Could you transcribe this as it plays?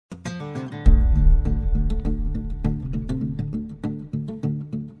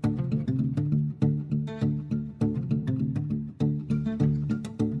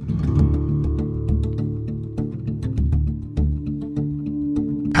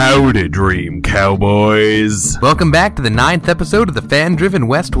Howdy, Dream Cowboys. Welcome back to the 9th episode of the fan-driven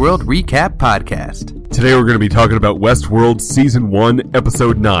Westworld Recap Podcast. Today we're going to be talking about Westworld Season 1,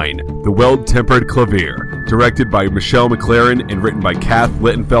 Episode 9, The Well-Tempered Clavier, directed by Michelle McLaren and written by Kath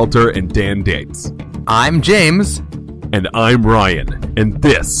Littenfelter and Dan Dates. I'm James. And I'm Ryan, and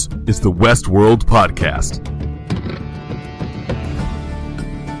this is the Westworld Podcast.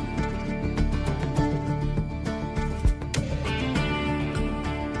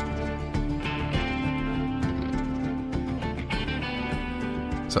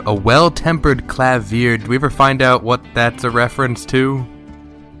 So, a well-tempered clavier. Did we ever find out what that's a reference to?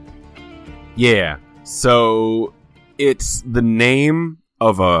 Yeah, so it's the name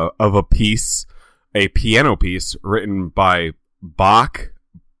of a piece, a piano piece written by Bach.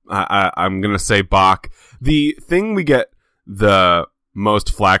 I'm gonna say Bach. The thing we get the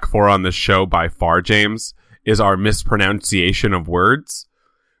most flack for on this show by far, James, is our mispronunciation of words.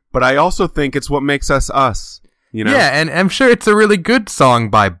 But I also think it's what makes us us. You know? Yeah, and I'm sure it's a really good song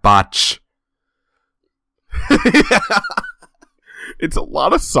by Bach. It's a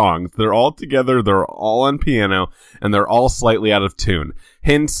lot of songs. They're all together, they're all on piano, and they're all slightly out of tune.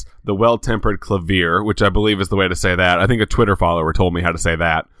 Hence, the well-tempered clavier, which I believe is the way to say that. I think a Twitter follower told me how to say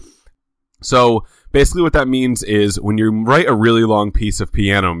that. So, basically what that means is when you write a really long piece of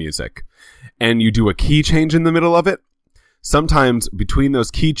piano music, and you do a key change in the middle of it, sometimes between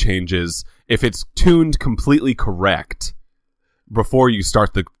those key changes, if it's tuned completely correct before you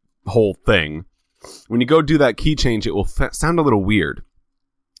start the whole thing, when you go do that key change, it will sound a little weird.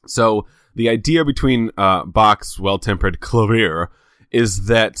 So the idea between Bach's well-tempered clavier is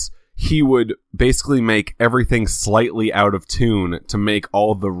that he would basically make everything slightly out of tune to make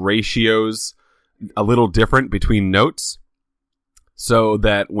all the ratios a little different between notes, so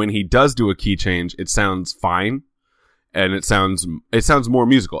that when he does do a key change, it sounds fine. And it sounds more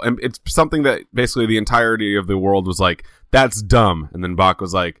musical. And it's something that basically the entirety of the world was like, that's dumb. And then Bach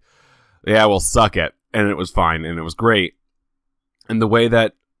was like, yeah, well, suck it. And it was fine. And it was great. And the way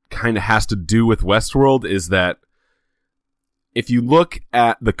that kind of has to do with Westworld is that if you look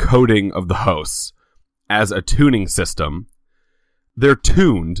at the coding of the hosts as a tuning system, they're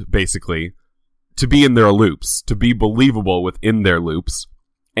tuned, basically, to be in their loops, to be believable within their loops.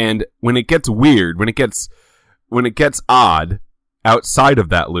 And when it gets weird, when it gets odd outside of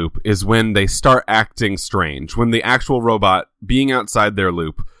that loop is when they start acting strange. When the actual robot being outside their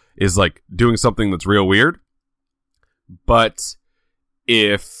loop is like doing something that's real weird. But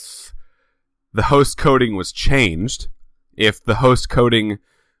if the host coding was changed, if the host coding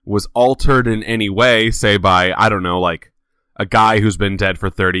was altered in any way, say by, I don't know, like a guy who's been dead for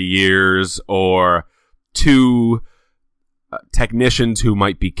 30 years or two technicians who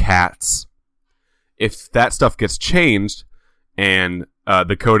might be cats, if that stuff gets changed and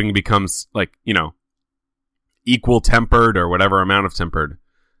the coding becomes like, you know, equal tempered or whatever amount of tempered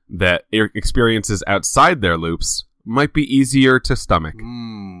that experiences outside their loops might be easier to stomach.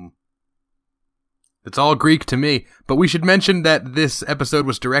 It's all Greek to me, but we should mention that this episode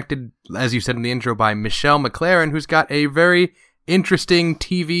was directed, as you said in the intro, by Michelle McLaren, who's got a very interesting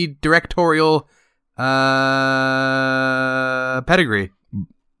TV directorial pedigree.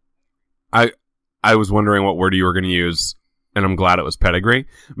 I was wondering what word you were going to use, and I'm glad it was pedigree.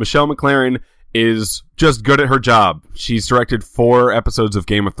 Michelle McLaren is just good at her job. She's directed 4 episodes of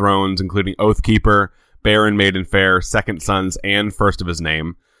Game of Thrones, including Oathkeeper, Bear and Maiden Fair, Second Sons, and First of His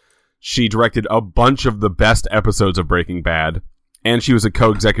Name. She directed a bunch of the best episodes of Breaking Bad, and she was a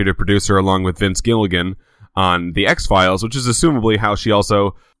co-executive producer along with Vince Gilligan on The X-Files, which is assumably how she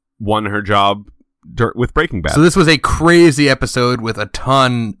also won her job with Breaking Bad. So this was a crazy episode with a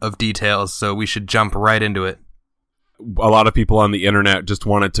ton of details, so we should jump right into it. A lot of people on the internet just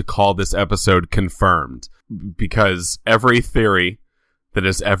wanted to call this episode Confirmed, because every theory that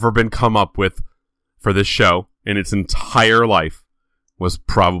has ever been come up with for this show in its entire life was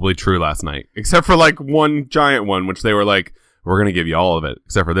probably true last night. Except for like one giant one, which they were like, we're going to give you all of it,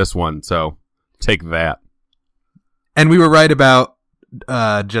 except for this one, so take that. And we were right about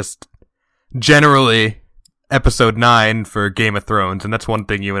just generally episode 9 for Game of Thrones, and that's one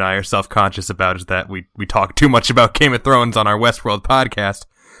thing you and I are self-conscious about, is that we talk too much about Game of Thrones on our Westworld podcast.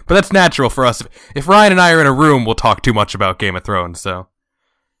 But that's natural for us. If Ryan and I are in a room, we'll talk too much about Game of Thrones, so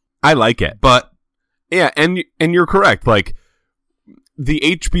I like it. But yeah, and you're correct. Like, the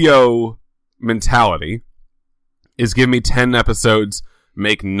HBO mentality is give me 10 episodes,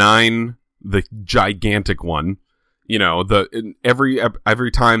 make 9 the gigantic one. You know,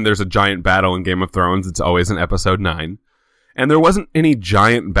 every time there's a giant battle in Game of Thrones, it's always in episode 9. And there wasn't any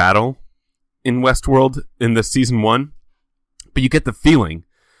giant battle in Westworld in this season 1, but you get the feeling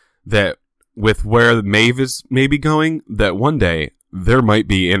that with where Maeve is maybe going, that one day there might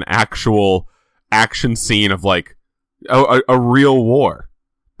be an actual action scene of like a real war.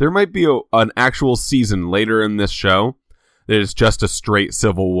 There might be an actual season later in this show that is just a straight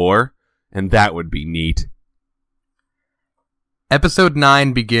civil war, and that would be neat. Episode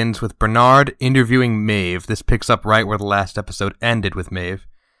 9 begins with Bernard interviewing Maeve. This picks up right where the last episode ended with Maeve.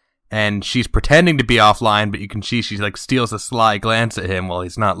 And she's pretending to be offline, but you can see she like steals a sly glance at him while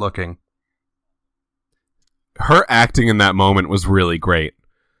he's not looking. Her acting in that moment was really great.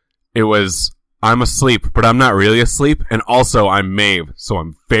 It was, I'm asleep, but I'm not really asleep, and also I'm Maeve, so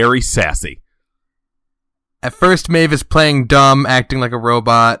I'm very sassy. At first, Maeve is playing dumb, acting like a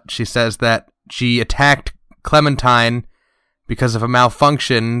robot. She says that she attacked Clementine because of a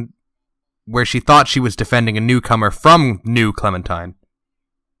malfunction where she thought she was defending a newcomer from New Clementine.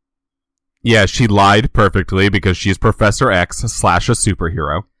 Yeah, she lied perfectly because she's Professor X / a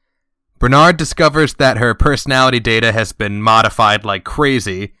superhero. Bernard discovers that her personality data has been modified like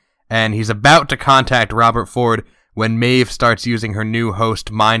crazy, and he's about to contact Robert Ford when Maeve starts using her new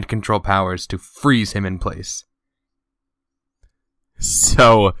host mind control powers to freeze him in place.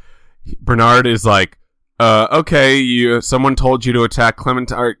 So, Bernard is like, okay, someone told you to attack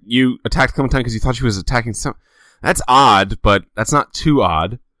Clementine, or you attacked Clementine because you thought she was attacking some. That's odd, but that's not too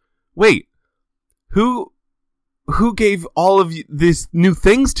odd. Wait, who gave all of these new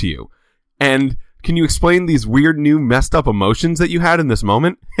things to you? And can you explain these weird new messed up emotions that you had in this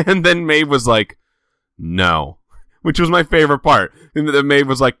moment? And then Maeve was like, no, which was my favorite part. And then Maeve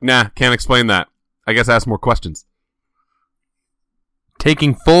was like, nah, can't explain that. I guess ask more questions.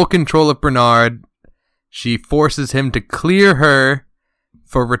 Taking full control of Bernard, she forces him to clear her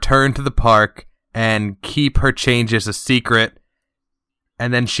for return to the park and keep her changes a secret.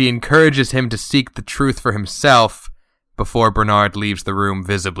 And then she encourages him to seek the truth for himself before Bernard leaves the room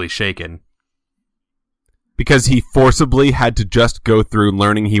visibly shaken. Because he forcibly had to just go through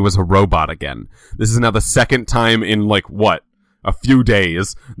learning he was a robot again. This is now the second time in, a few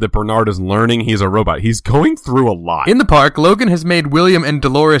days that Bernard is learning he's a robot. He's going through a lot. In the park, Logan has made William and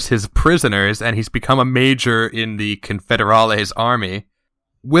Dolores his prisoners, and he's become a major in the Confederales army.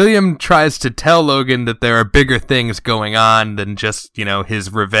 William tries to tell Logan that there are bigger things going on than just,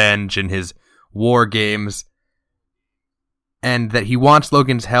 his revenge and his war games, and that he wants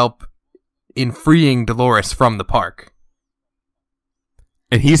Logan's help in freeing Dolores from the park.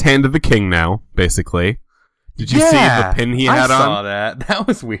 And he's hand of the king now, basically. Did you see the pin he had on? I saw that. That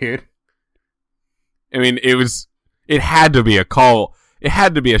was weird. I mean, it had to be a call. It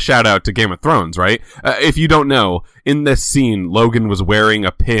had to be a shout out to Game of Thrones, right? If you don't know, in this scene, Logan was wearing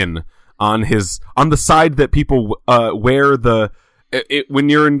a pin on the side that people wear when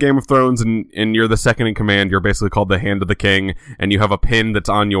you're in Game of Thrones and you're the second in command, you're basically called the Hand of the King, and you have a pin that's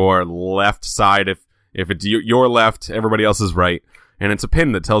on your left side. If it's your left, everybody else is right. And it's a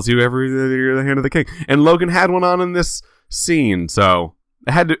pin that tells you that you're the Hand of the King. And Logan had one on in this scene, so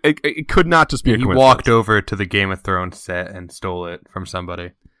it could not just be a coincidence. He walked over to the Game of Thrones set and stole it from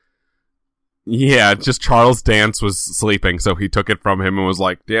somebody. Yeah, just Charles Dance was sleeping, so he took it from him and was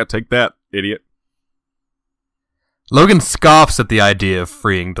like, yeah, take that, idiot. Logan scoffs at the idea of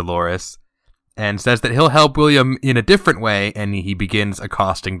freeing Dolores and says that he'll help William in a different way, and he begins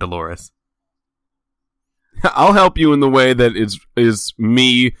accosting Dolores. I'll help you in the way that is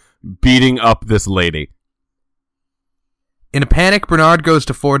me beating up this lady. In a panic, Bernard goes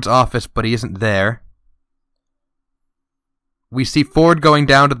to Ford's office, but he isn't there. We see Ford going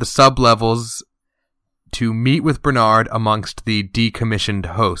down to the sub-levels to meet with Bernard amongst the decommissioned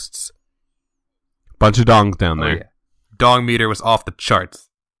hosts. Bunch of dongs down there. Yeah. Dong meter was off the charts.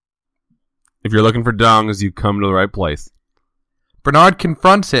 If you're looking for dongs, you come to the right place. Bernard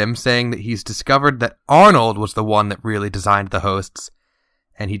confronts him, saying that he's discovered that Arnold was the one that really designed the hosts,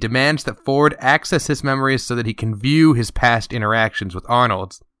 and he demands that Ford access his memories so that he can view his past interactions with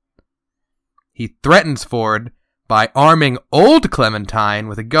Arnold. He threatens Ford by arming old Clementine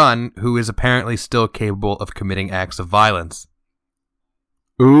with a gun, who is apparently still capable of committing acts of violence.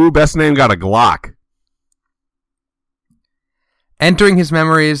 Ooh, best name got a Glock. Entering his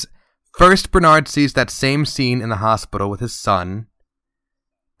memories, first Bernard sees that same scene in the hospital with his son.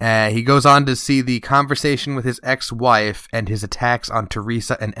 He goes on to see the conversation with his ex-wife and his attacks on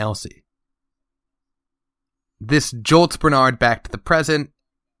Teresa and Elsie. This jolts Bernard back to the present.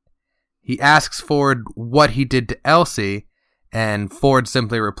 He asks Ford what he did to Elsie, and Ford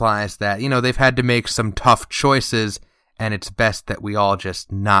simply replies that, they've had to make some tough choices, and it's best that we all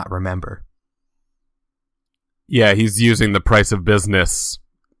just not remember. Yeah, he's using the price of business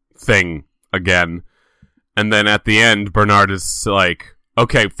thing again. And then at the end, Bernard is like,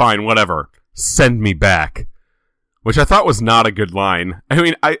 okay, fine, whatever. Send me back. Which I thought was not a good line. I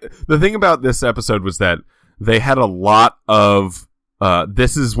mean, the thing about this episode was that they had a lot of,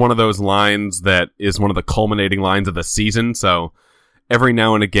 this is one of those lines that is one of the culminating lines of the season, so every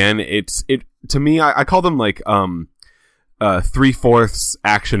now and again, to me, I call them like, 3/4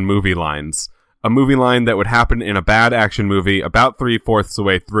 action movie lines. A movie line that would happen in a bad action movie about 3/4 the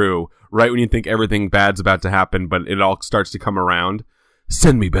way through, right when you think everything bad's about to happen, but it all starts to come around.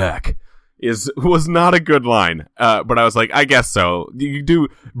 Send me back. Was not a good line. But I was like, I guess so. You do,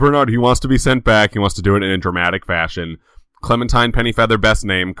 Bernard, he wants to be sent back. He wants to do it in a dramatic fashion. Clementine Pennyfeather, best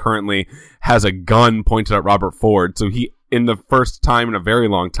name, currently has a gun pointed at Robert Ford. So he, in the first time in a very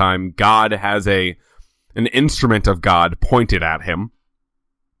long time, God has an instrument of God pointed at him.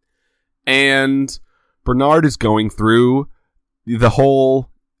 And Bernard is going through the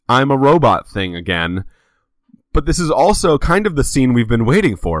whole I'm a robot thing again. But this is also kind of the scene we've been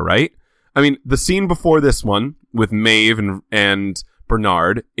waiting for, right? I mean, the scene before this one with Maeve and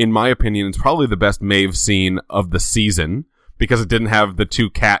Bernard, in my opinion, is probably the best Maeve scene of the season because it didn't have the two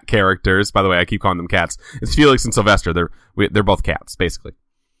cat characters. By the way, I keep calling them cats. It's Felix and Sylvester. They're both cats, basically.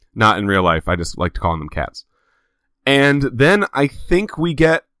 Not in real life. I just like to call them cats. And then I think we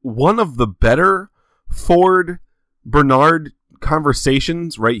get one of the better Ford-Bernard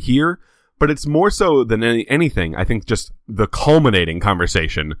conversations right here, but it's more so than anything, I think, just the culminating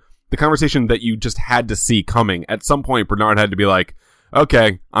conversation. The conversation that you just had to see coming. At some point, Bernard had to be like,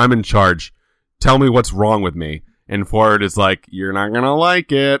 okay, I'm in charge. Tell me what's wrong with me. And Ford is like, you're not going to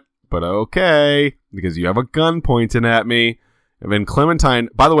like it, but okay, because you have a gun pointing at me. And then Clementine,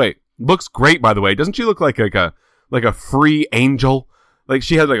 by the way, looks great, by the way. Doesn't she look like a free angel? Like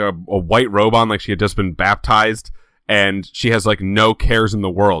she had like a white robe on, like she had just been baptized. And she has like no cares in the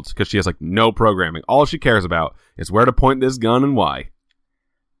world because she has like no programming. All she cares about is where to point this gun and why.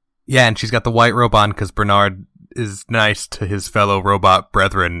 Yeah, and she's got the white robe on because Bernard is nice to his fellow robot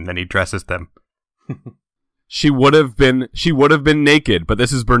brethren, and he dresses them. She would have been naked, but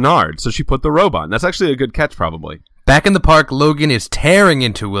this is Bernard, so she put the robe on. That's actually a good catch, probably. Back in the park, Logan is tearing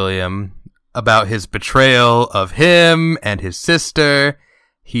into William about his betrayal of him and his sister.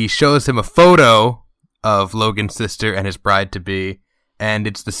 He shows him a photo of Logan's sister and his bride-to-be, and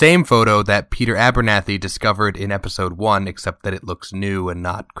it's the same photo that Peter Abernathy discovered in episode 1, except that it looks new and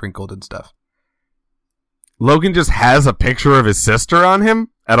not crinkled and stuff. Logan just has a picture of his sister on him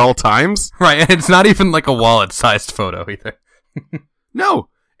at all times? Right, and it's not even like a wallet-sized photo either. No,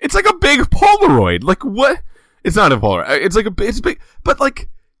 it's like a big Polaroid. Like, what? It's not a Polaroid. It's big, but like,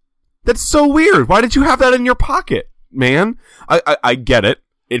 that's so weird. Why did you have that in your pocket, man? I get it.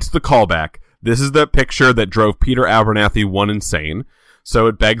 It's the callback. This is the picture that drove Peter Abernathy insane. So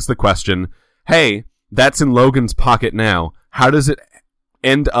it begs the question, hey, that's in Logan's pocket now. How does it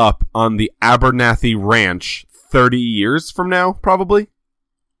end up on the Abernathy Ranch 30 years from now, probably?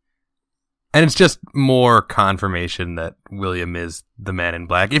 And it's just more confirmation that William is the Man in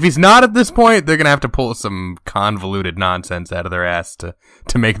Black. If he's not at this point, they're going to have to pull some convoluted nonsense out of their ass to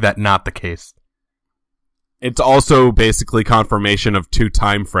make that not the case. It's also basically confirmation of two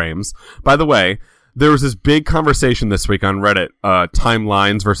time frames. By the way, there was this big conversation this week on Reddit,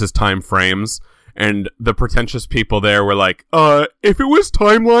 timelines versus time frames, and the pretentious people there were like, if it was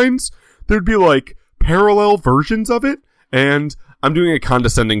timelines, there'd be like parallel versions of it, and I'm doing a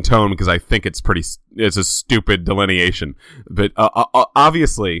condescending tone because I think it's a stupid delineation, but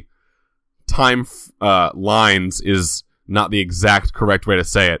obviously time lines is not the exact correct way to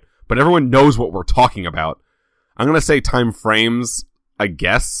say it, but everyone knows what we're talking about. I'm going to say time frames, I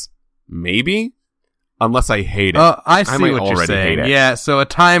guess, maybe, unless I hate it. I see what you're saying. Yeah, so a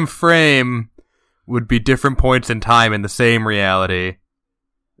time frame would be different points in time in the same reality,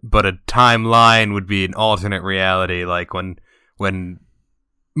 but a timeline would be an alternate reality, like when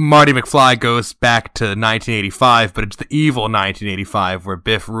Marty McFly goes back to 1985, but it's the evil 1985 where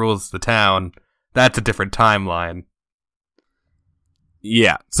Biff rules the town. That's a different timeline.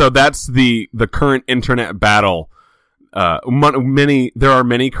 Yeah, so that's the current internet battle. There are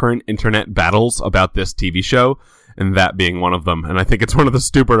many current internet battles about this TV show, and that being one of them. And I think it's one of the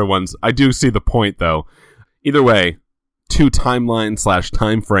stupider ones. I do see the point, though. Either way, 2 timeline /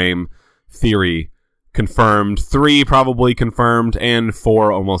 time frame theory confirmed, 3 probably confirmed, and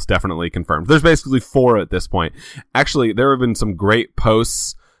 4 almost definitely confirmed. There's basically 4 at this point. Actually, there have been some great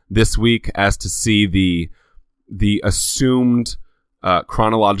posts this week as to see the assumed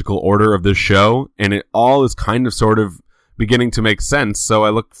chronological order of this show, and it all is kind of sort of beginning to make sense, so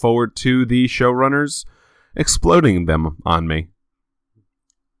I look forward to the showrunners exploding them on me.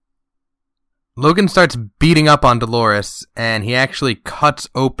 Logan starts beating up on Dolores, and he actually cuts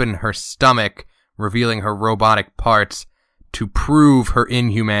open her stomach, revealing her robotic parts to prove her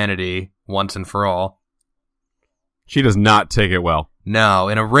inhumanity once and for all. She does not take it well. No,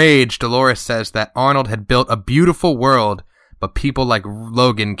 in a rage, Dolores says that Arnold had built a beautiful world, but people like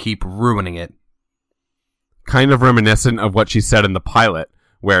Logan keep ruining it. Kind of reminiscent of what she said in the pilot,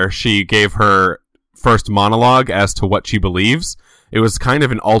 where she gave her first monologue as to what she believes. It was kind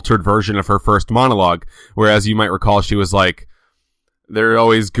of an altered version of her first monologue, whereas you might recall she was like, they're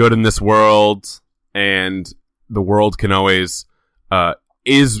always good in this world, and the world can always,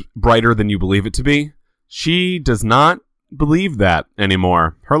 is brighter than you believe it to be. She does not believe that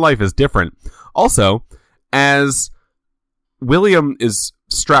anymore. Her life is different. Also, as William is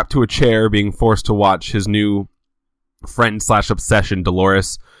strapped to a chair being forced to watch his new friend/obsession,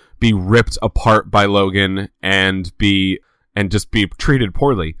 Dolores, be ripped apart by Logan and just be treated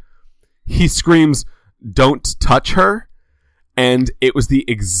poorly, he screams, "Don't touch her." And it was the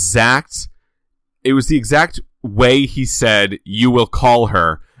exact way he said, "You will call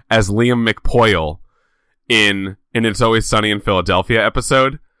her," as Liam McPoyle in It's Always Sunny in Philadelphia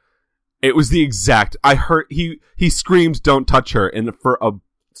episode. It was the exact, I heard, he screamed, "Don't touch her," and for a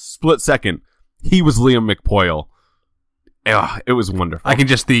split second, he was Liam McPoyle. Ugh, it was wonderful. I can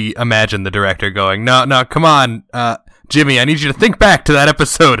just imagine the director going, no, come on, Jimmy, I need you to think back to that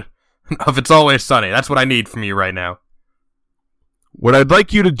episode of It's Always Sunny. That's what I need from you right now. What I'd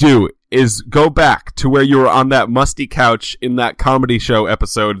like you to do is go back to where you were on that musty couch in that comedy show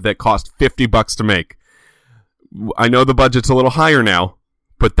episode that cost $50 to make. I know the budget's a little higher now,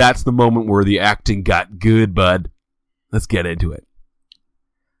 but that's the moment where the acting got good, bud. Let's get into it.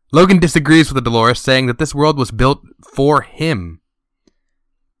 Logan disagrees with Dolores, saying that this world was built for him.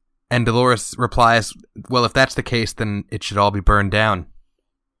 And Dolores replies, well, if that's the case, then it should all be burned down.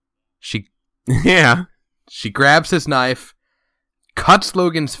 She grabs his knife, cuts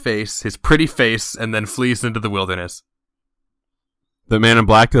Logan's face, his pretty face, and then flees into the wilderness. The Man in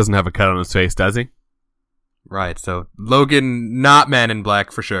Black doesn't have a cut on his face, does he? Right, so Logan, not Man in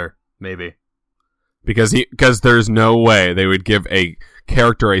Black for sure, maybe. Because there's no way they would give a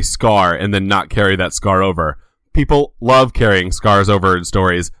character a scar and then not carry that scar over. People love carrying scars over in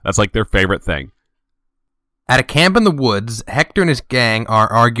stories. That's like their favorite thing. At a camp in the woods, Hector and his gang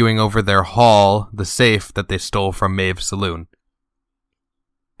are arguing over their haul, the safe that they stole from Maeve's saloon.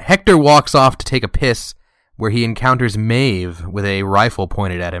 Hector walks off to take a piss, where he encounters Maeve with a rifle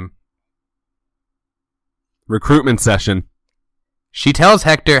pointed at him. Recruitment session. She tells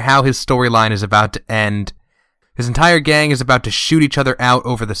Hector how his storyline is about to end. His entire gang is about to shoot each other out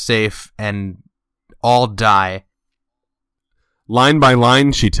over the safe and all die. Line by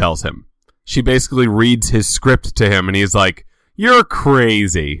line, she tells him. She basically reads his script to him, and he's like, "You're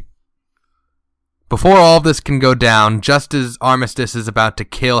crazy." Before all of this can go down, just as Armistice is about to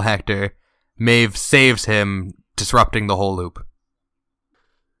kill Hector, Maeve saves him, disrupting the whole loop.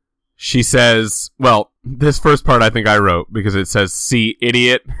 She says, well, this first part I think I wrote because it says, "See,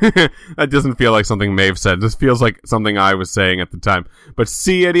 idiot." That doesn't feel like something Maeve said. This feels like something I was saying at the time. But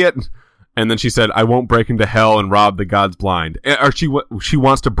 "See, idiot." And then she said, "I won't break into hell and rob the gods blind." Or she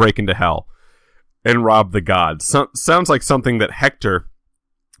wants to break into hell and rob the gods. Sounds like something that Hector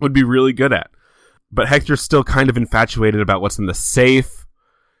would be really good at. But Hector's still kind of infatuated about what's in the safe.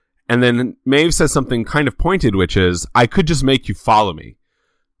 And then Maeve says something kind of pointed, which is, "I could just make you follow me,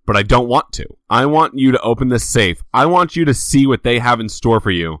 but I don't want to. I want you to open this safe. I want you to see what they have in store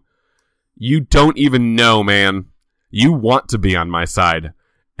for you. You don't even know, man. You want to be on my side,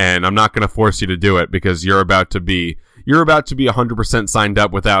 and I'm not going to force you to do it because you're about to be 100% signed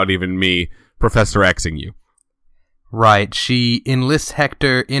up without even me Professor Xing you." Right, she enlists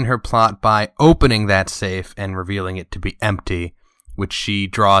Hector in her plot by opening that safe and revealing it to be empty, which she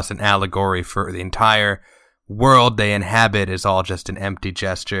draws an allegory for the entire world they inhabit is all just an empty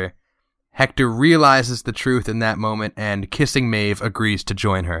gesture. Hector realizes the truth in that moment, and kissing Maeve agrees to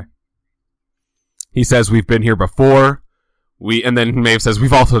join her. He says, "We've been here before." And then Maeve says,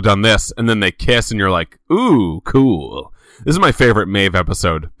 "We've also done this." And then they kiss, and you're like, ooh, cool. This is my favorite Maeve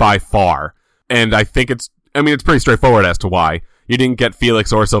episode, by far. And I think it's pretty straightforward as to why. You didn't get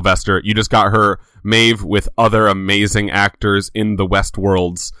Felix or Sylvester. You just got her, Maeve, with other amazing actors in the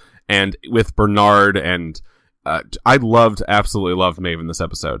Westworlds, and with Bernard, and I absolutely loved Maeve in this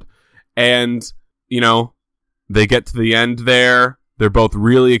episode. And, they get to the end there. They're both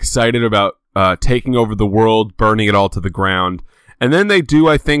really excited about taking over the world, burning it all to the ground. And then they do,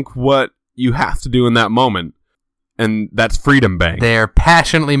 I think, what you have to do in that moment. And that's freedom bang. They're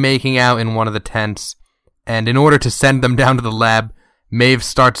passionately making out in one of the tents. And in order to send them down to the lab, Maeve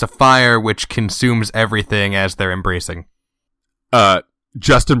starts a fire which consumes everything as they're embracing.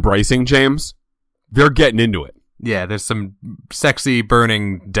 Just embracing, James? They're getting into it. Yeah, there's some sexy,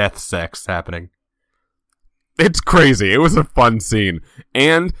 burning death sex happening. It's crazy. It was a fun scene.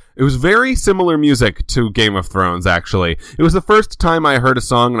 And it was very similar music to Game of Thrones, actually. It was the first time I heard a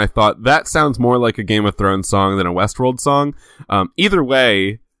song and I thought, that sounds more like a Game of Thrones song than a Westworld song. Either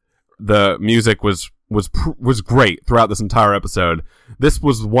way, the music was great throughout this entire episode. This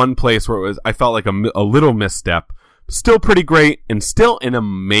was one place where I felt like a little misstep. Still pretty great, and still an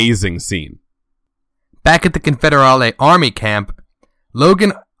amazing scene. Back at the Confederale army camp,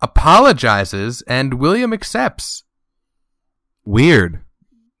 Logan apologizes and William accepts. Weird.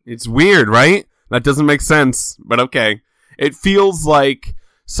 It's weird, right? That doesn't make sense, but okay. It feels like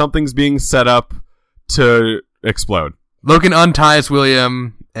something's being set up to explode. Logan unties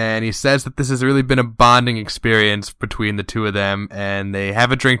William, and he says that this has really been a bonding experience between the two of them, and they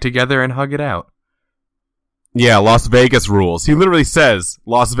have a drink together and hug it out. Yeah, Las Vegas rules. He literally says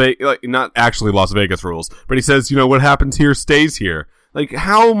Las Vegas, like, not actually Las Vegas rules, but he says, what happens here stays here. Like,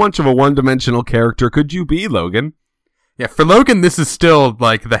 how much of a one-dimensional character could you be, Logan? Yeah, for Logan, this is still,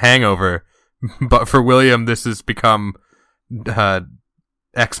 like, The Hangover, but for William, this has become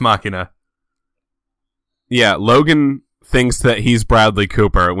Ex Machina. Yeah, Logan thinks that he's Bradley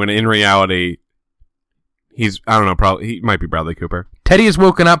Cooper, when in reality, probably, he might be Bradley Cooper. Teddy is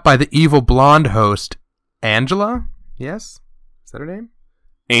woken up by the evil blonde host, Angela? Yes? Is that her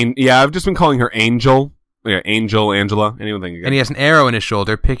name? Yeah, I've just been calling her Angel. Yeah, Angel, Angela, anything. And he has an arrow in his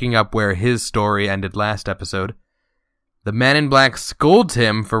shoulder, picking up where his story ended last episode. The man in black scolds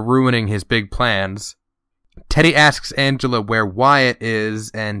him for ruining his big plans. Teddy asks Angela where Wyatt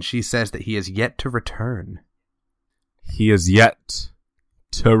is, and she says that he is yet to return. He is yet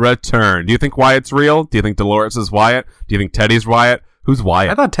to return. Do you think Wyatt's real? Do you think Dolores is Wyatt? Do you think Teddy's Wyatt? Who's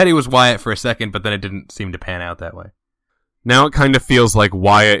Wyatt? I thought Teddy was Wyatt for a second, but then it didn't seem to pan out that way. Now it kind of feels like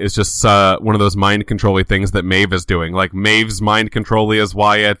Wyatt is just one of those mind-controlling things that Maeve is doing. Like Maeve's mind-controlling as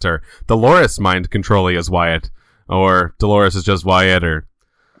Wyatt, or Dolores' mind-controlling as Wyatt, or Dolores is just Wyatt, or...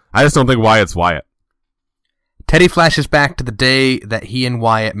 I just don't think Wyatt's Wyatt. Teddy flashes back to the day that he and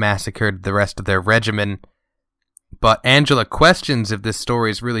Wyatt massacred the rest of their regiment, but Angela questions if this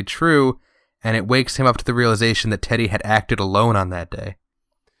story is really true, and it wakes him up to the realization that Teddy had acted alone on that day.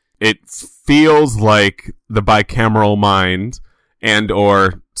 It feels like the bicameral mind and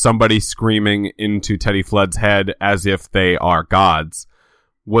or somebody screaming into Teddy Flood's head as if they are gods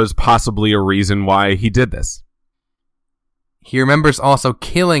was possibly a reason why he did this. He remembers also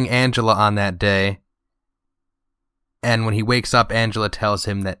killing Angela on that day, and when he wakes up, Angela tells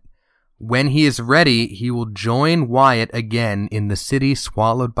him that when he is ready, he will join Wyatt again in the city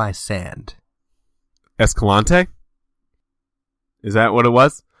swallowed by sand. Escalante? Is that what it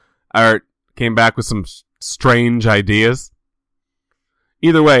was? Or came back with some strange ideas?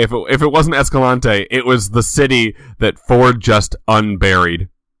 Either way, if it wasn't Escalante, it was the city that Ford just unburied.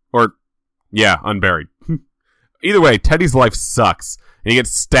 Or, yeah, unburied. Either way, Teddy's life sucks. And he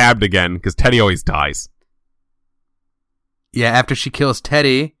gets stabbed again, because Teddy always dies. Yeah, after she kills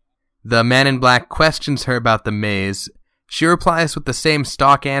Teddy, the man in black questions her about the maze. She replies with the same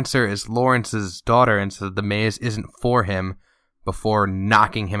stock answer as Lawrence's daughter and says the maze isn't for him before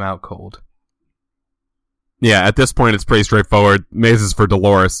knocking him out cold. Yeah, at this point it's pretty straightforward. Maze is for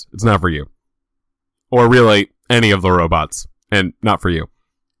Dolores. It's not for you. Or really, any of the robots. And not for you.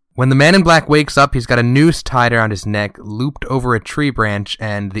 When the man in black wakes up, he's got a noose tied around his neck, looped over a tree branch,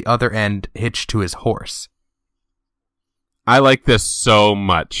 and the other end hitched to his horse. I like this so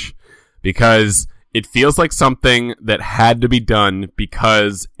much because it feels like something that had to be done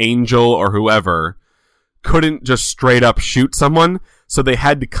because Angel or whoever couldn't just straight up shoot someone, so they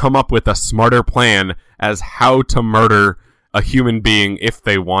had to come up with a smarter plan as how to murder a human being if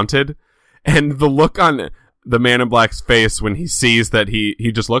they wanted. And the look on the man in black's face when he sees that he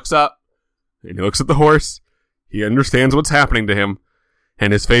just looks up and he looks at the horse, he understands what's happening to him,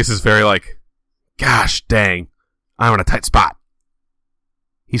 and his face is very like, gosh dang, I'm in a tight spot.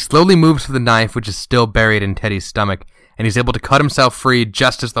 He slowly moves to the knife, which is still buried in Teddy's stomach, and he's able to cut himself free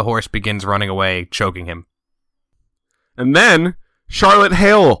just as the horse begins running away, choking him. And then Charlotte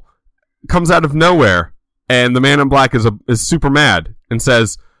Hale comes out of nowhere, and the man in black is super mad and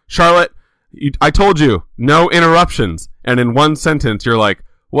says, Charlotte, I told you, no interruptions. And in one sentence, you're like,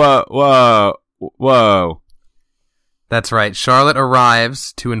 whoa. That's right. Charlotte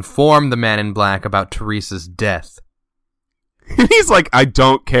arrives to inform the man in black about Teresa's death. He's like, I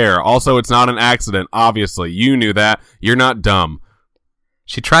don't care. Also, it's not an accident. Obviously, you knew that. You're not dumb.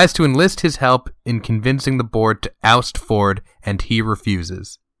 She tries to enlist his help in convincing the board to oust Ford, and he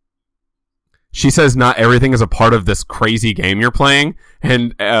refuses. She says not everything is a part of this crazy game you're playing,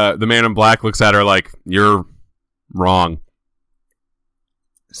 and the Man in Black looks at her like, you're wrong.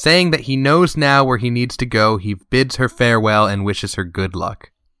 Saying that he knows now where he needs to go, he bids her farewell and wishes her good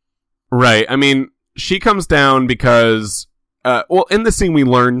luck. Right. I mean, she comes down because, in the scene we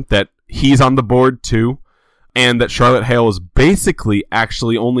learn that he's on the board too, and that Charlotte Hale is basically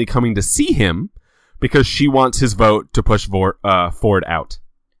actually only coming to see him because she wants his vote to push Ford out.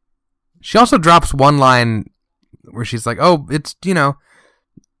 She also drops one line where she's like, oh, it's,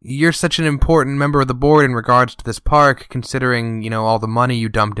 you're such an important member of the board in regards to this park, considering, all the money you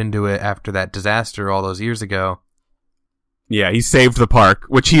dumped into it after that disaster all those years ago. Yeah, he saved the park,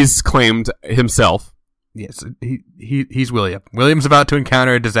 which he's claimed himself. Yes, he's William. William's about to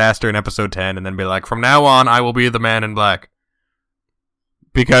encounter a disaster in episode 10 and then be like, from now on, I will be the Man in Black.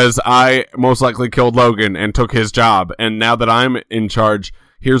 Because I most likely killed Logan and took his job, and now that I'm in charge,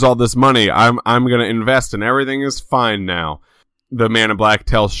 here's all this money. I'm going to invest, and everything is fine now. The Man in Black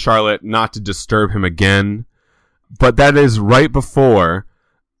tells Charlotte not to disturb him again, but that is right before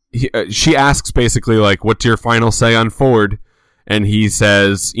she asks basically like, "What's your final say on Ford?" And he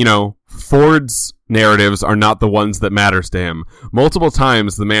says, Ford's narratives are not the ones that matters to him. Multiple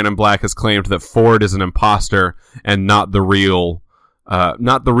times, the Man in Black has claimed that Ford is an imposter and not the real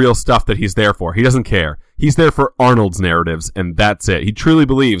stuff that he's there for. He doesn't care. He's there for Arnold's narratives, and that's it. He truly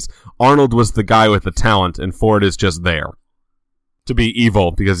believes Arnold was the guy with the talent, and Ford is just there to be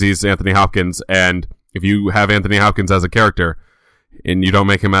evil because he's Anthony Hopkins. And if you have Anthony Hopkins as a character, and you don't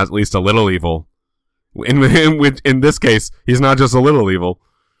make him at least a little evil, in this case, he's not just a little evil.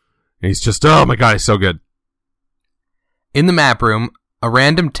 He's just, oh my god, he's so good. In the map room, a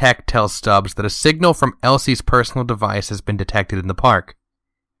random tech tells Stubbs that a signal from Elsie's personal device has been detected in the park.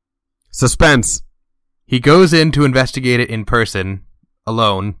 Suspense. He goes in to investigate it in person,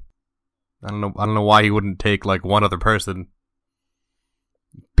 alone. I don't know why he wouldn't take like one other person.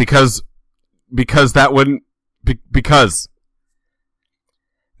 Because that wouldn't because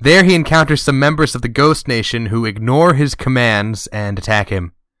there he encounters some members of the Ghost Nation who ignore his commands and attack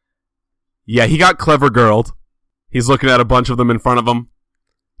him. Yeah, he got clever girled. He's looking at a bunch of them in front of him.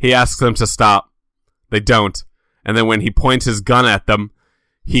 He asks them to stop. They don't. And then when he points his gun at them,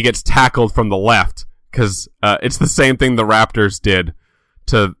 he gets tackled from the left. Because it's the same thing the Raptors did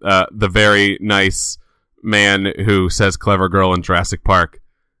to the very nice man who says clever girl in Jurassic Park.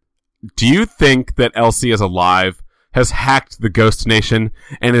 Do you think that Elsie is alive, has hacked the Ghost Nation,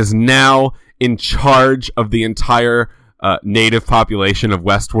 and is now in charge of the entire native population of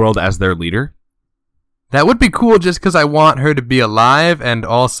Westworld as their leader? That would be cool just because I want her to be alive, and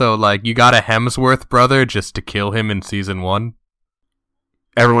also, like, you got a Hemsworth brother just to kill him in season 1.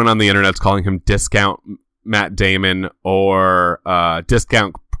 Everyone on the internet's calling him Discount Matt Damon or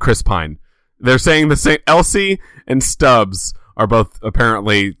Discount Chris Pine. They're saying the same. Elsie and Stubbs are both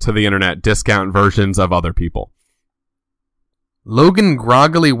apparently, to the internet, discount versions of other people. Logan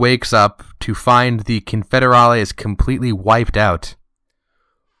groggily wakes up to find the Confederale is completely wiped out.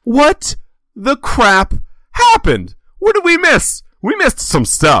 What the crap happened? What did we miss? We missed some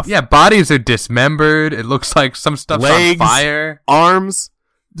stuff. Yeah, bodies are dismembered. It looks like some stuff's legs, on fire. Arms.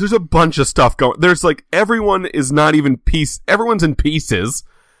 There's a bunch of stuff going. There's like everyone's in pieces.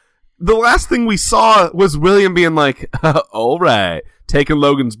 The last thing we saw was William being like, all right, taking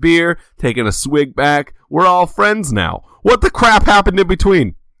Logan's beer, taking a swig back. We're all friends now. What the crap happened in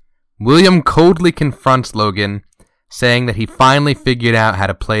between? William coldly confronts Logan, saying that he finally figured out how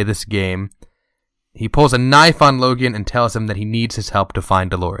to play this game. He pulls a knife on Logan and tells him that he needs his help to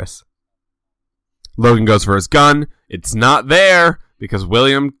find Dolores. Logan goes for his gun. It's not there because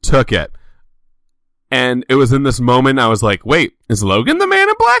William took it. And it was in this moment I was like, wait, is Logan the Man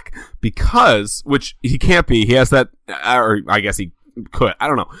in Black? Because, which he can't be. He has that, or I guess he could. I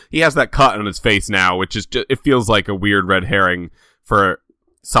don't know. He has that cut on his face now, which is just, it feels like a weird red herring for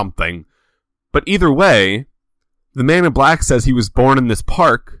something. But either way, the Man in Black says he was born in this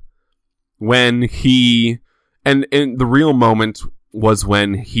park when and the real moment was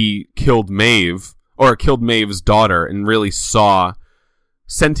when he killed Maeve, or killed Maeve's daughter, and really saw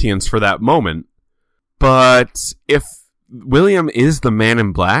sentience for that moment. But if William is the Man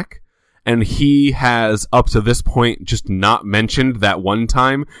in Black, and he has, up to this point, just not mentioned that one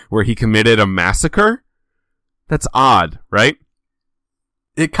time where he committed a massacre, that's odd, right?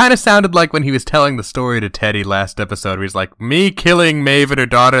 It kind of sounded like when he was telling the story to Teddy last episode, where he's like, me killing Maeve and her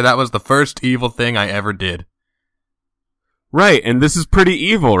daughter, that was the first evil thing I ever did.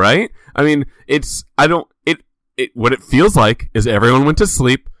 what it feels like is everyone went to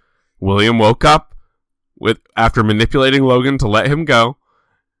sleep. William woke up after manipulating Logan to let him go,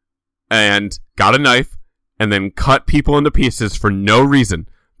 and got a knife, and then cut people into pieces for no reason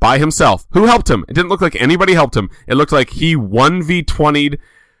by himself. Who helped him? It didn't look like anybody helped him. It looked like he 1v20'd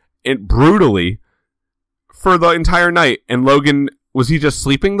it brutally for the entire night. And Logan, was he just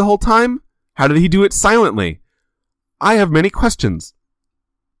sleeping the whole time? How did he do it silently? I have many questions.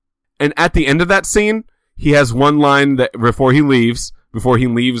 And at the end of that scene, he has one line that before he leaves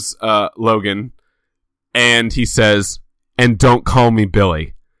Logan, and he says, "And don't call me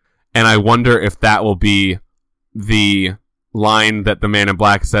Billy." And I wonder if that will be the line that the Man in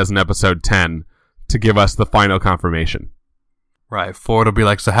Black says in episode 10 to give us the final confirmation. Right. Ford will be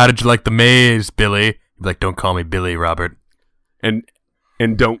like, "So how did you like the maze, Billy?" He'll be like, "Don't call me Billy, Robert." And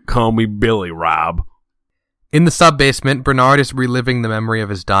don't call me Billy, Rob. In the sub-basement, Bernard is reliving the memory of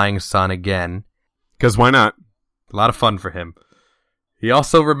his dying son again. Because why not? A lot of fun for him. He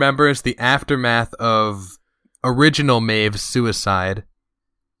also remembers the aftermath of original Maeve's suicide.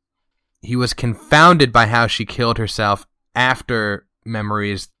 He was confounded by how she killed herself after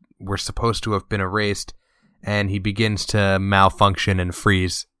memories were supposed to have been erased, and he begins to malfunction and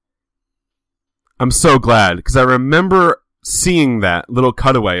freeze. I'm so glad, because I remember seeing that little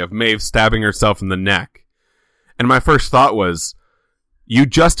cutaway of Maeve stabbing herself in the neck. And my first thought was, you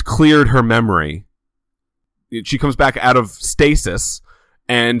just cleared her memory. She comes back out of stasis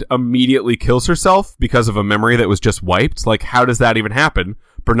and immediately kills herself because of a memory that was just wiped. Like, how does that even happen?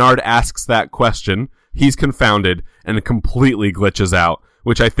 Bernard asks that question. He's confounded and completely glitches out,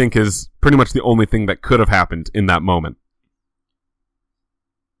 which I think is pretty much the only thing that could have happened in that moment.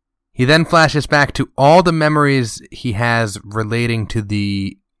 He then flashes back to all the memories he has relating to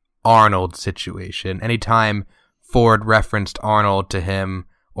the Arnold situation. Anytime Ford referenced Arnold to him,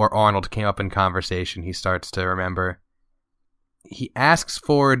 or Arnold came up in conversation, he starts to remember. He asks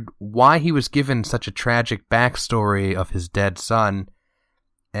Ford why he was given such a tragic backstory of his dead son,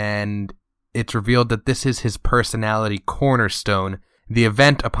 and it's revealed that this is his personality cornerstone, the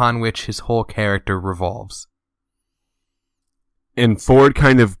event upon which his whole character revolves. And Ford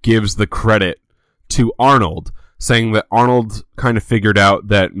kind of gives the credit to Arnold, saying that Arnold kind of figured out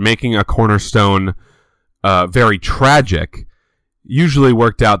that making a cornerstone very tragic usually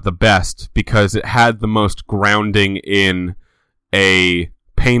worked out the best because it had the most grounding in a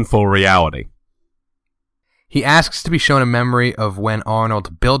painful reality. He asks to be shown a memory of when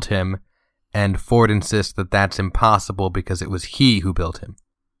Arnold built him, and Ford insists that that's impossible because it was he who built him.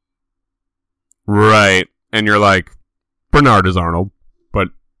 Right. And you're like, Bernard is Arnold, but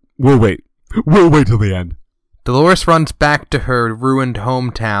we'll wait. We'll wait till the end. Dolores runs back to her ruined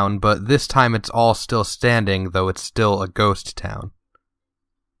hometown, but this time it's all still standing, though it's still a ghost town.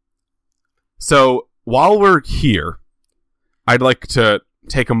 So, while we're here, I'd like to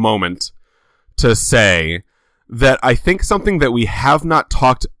take a moment to say that I think something that we have not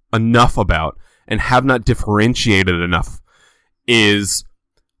talked enough about and have not differentiated enough is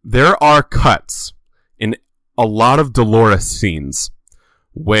there are cuts in a lot of Dolores scenes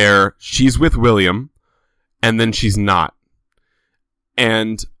where she's with William and then she's not.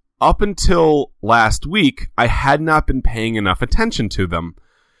 And up until last week, I had not been paying enough attention to them.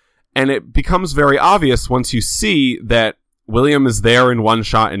 And it becomes very obvious once you see that William is there in one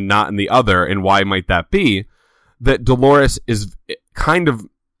shot and not in the other, and why might that be? That Dolores is kind of,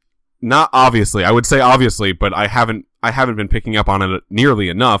 not obviously, I would say obviously, but I haven't been picking up on it nearly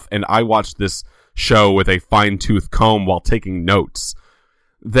enough, and I watched this show with a fine-tooth comb while taking notes.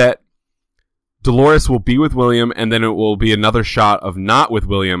 That Dolores will be with William, and then it will be another shot of not with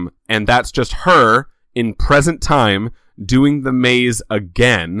William, and that's just her in present time doing the maze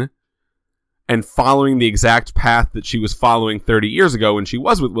again and following the exact path that she was following 30 years ago when she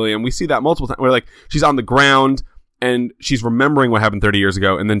was with William. We see that multiple times where, like, she's on the ground and she's remembering what happened 30 years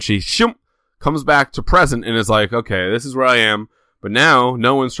ago, and then she comes back to present and is like, okay, this is where I am, but now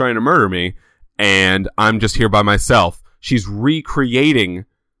no one's trying to murder me, and I'm just here by myself. She's recreating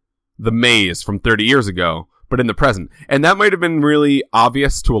the maze from 30 years ago, but in the present. And that might have been really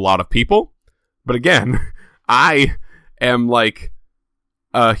obvious to a lot of people. But again, I am like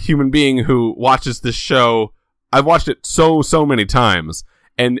a human being who watches this show. I've watched it so many times.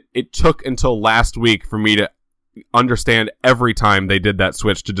 And it took until last week for me to understand every time they did that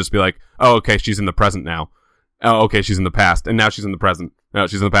switch to just be like, oh, okay, she's in the present now. Oh, okay, she's in the past. And now she's in the present. No,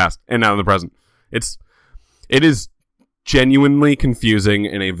 she's in the past. And now in the present. It is genuinely confusing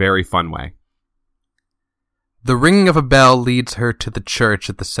in a very fun way. The ringing of a bell leads her to the church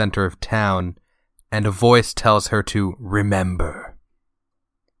at the center of town, and a voice tells her to remember.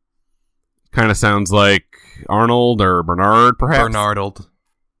 Kind of sounds like Arnold or Bernard, perhaps?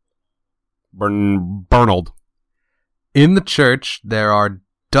 Bernald. In the church, there are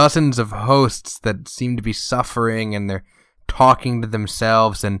dozens of hosts that seem to be suffering, and they're talking to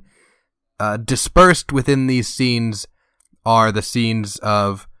themselves, and dispersed within these scenes are the scenes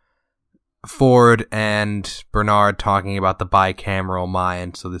of Ford and Bernard talking about the bicameral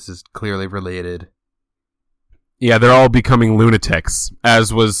mind, so this is clearly related. Yeah, they're all becoming lunatics,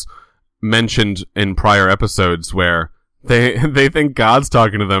 as was mentioned in prior episodes, where they think God's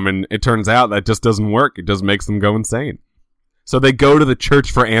talking to them, and it turns out that just doesn't work. It just makes them go insane. So they go to the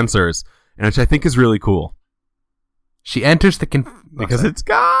church for answers, and which I think is really cool. She enters the because it's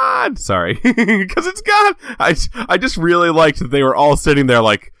God. Sorry, because it's God. I just really liked that they were all sitting there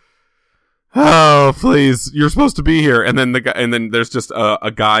like, oh, please, you're supposed to be here. And then there's just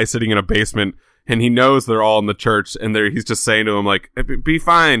a guy sitting in a basement, and he knows they're all in the church, and he's just saying to him like, be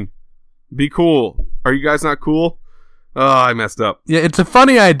fine, be cool. Are you guys not cool? Oh, I messed up. Yeah, it's a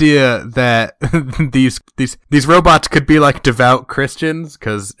funny idea that these robots could be like devout Christians,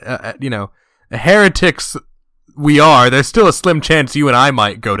 because heretics we are. There's still a slim chance you and I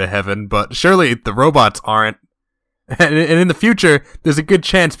might go to heaven, but surely the robots aren't. And in the future, there's a good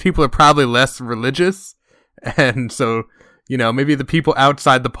chance people are probably less religious, and so maybe the people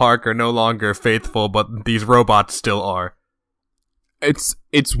outside the park are no longer faithful, but these robots still are.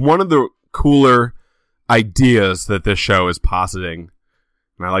 It's one of the cooler ideas that this show is positing,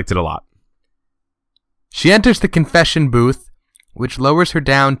 and I liked it a lot. She enters the confession booth, which lowers her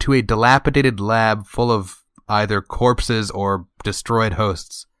down to a dilapidated lab full of either corpses or destroyed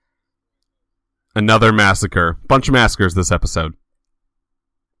hosts. Another massacre. Bunch of massacres this episode.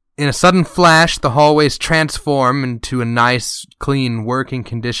 In a sudden flash, the hallways transform into a nice, clean, working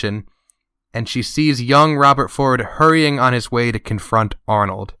condition, and she sees young Robert Ford hurrying on his way to confront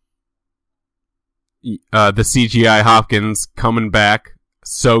Arnold. The CGI Hopkins coming back,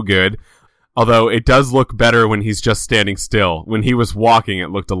 so good. Although it does look better when he's just standing still. When he was walking, it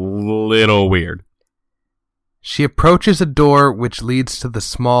looked a little weird. She approaches a door which leads to the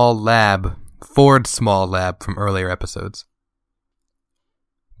small lab, Ford's small lab from earlier episodes.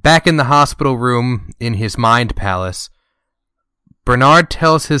 Back in the hospital room in his mind palace, Bernard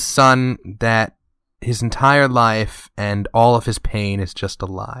tells his son that his entire life and all of his pain is just a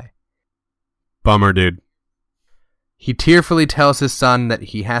lie. Bummer, dude. He tearfully tells his son that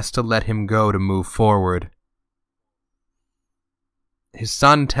he has to let him go to move forward. His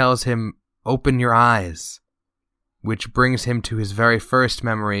son tells him, "Open your eyes," which brings him to his very first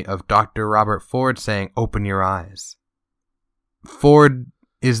memory of Dr. Robert Ford saying, "Open your eyes." Ford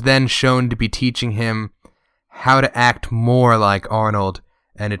is then shown to be teaching him how to act more like Arnold,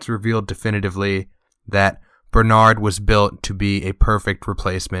 and it's revealed definitively that Bernard was built to be a perfect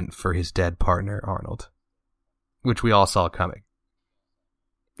replacement for his dead partner, Arnold, which we all saw coming.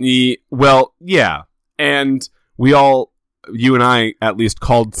 Well, yeah, and you and I at least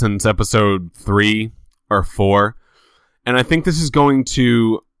called since episode 3 or 4, and I think this is going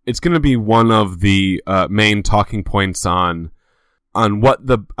to be one of the main talking points on what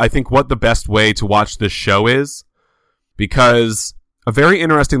the best way to watch this show is, because a very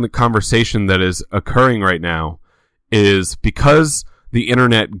interesting conversation that is occurring right now is because the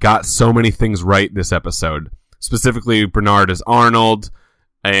internet got so many things right this episode, specifically Bernard as Arnold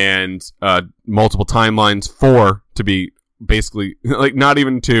and multiple timelines, 4 to be basically, like, not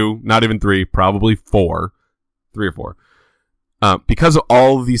even 2, not even 3, probably 4, 3 or 4. Because of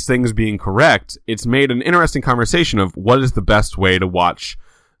all of these things being correct, it's made an interesting conversation of what is the best way to watch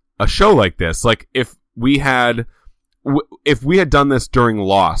a show like this. Like, if we had done this during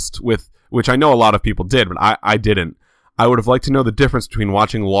Lost, which I know a lot of people did, but I didn't, I would have liked to know the difference between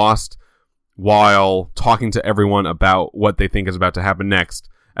watching Lost while talking to everyone about what they think is about to happen next,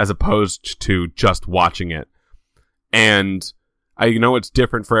 as opposed to just watching it. And I know it's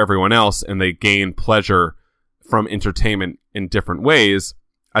different for everyone else, and they gain pleasure from entertainment in different ways.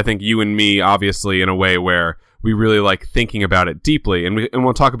 I think you and me, obviously, in a way where we really like thinking about it deeply, and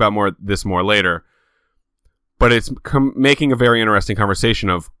we'll talk about this more later. But it's making a very interesting conversation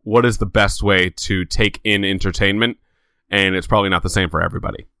of what is the best way to take in entertainment, and it's probably not the same for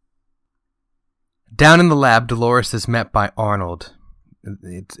everybody. Down in the lab, Dolores is met by Arnold.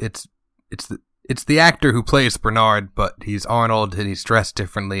 It's the actor who plays Bernard, but he's Arnold and he's dressed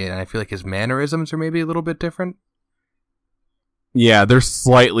differently, and I feel like his mannerisms are maybe a little bit different. Yeah, they're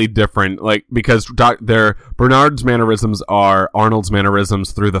slightly different, like, because Bernard's mannerisms are Arnold's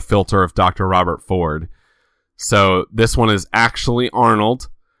mannerisms through the filter of Dr. Robert Ford. So this one is actually Arnold,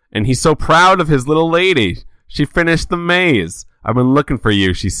 and he's so proud of his little lady. She finished the maze. I've been looking for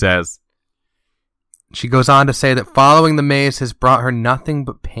you, she says. She goes on to say that following the maze has brought her nothing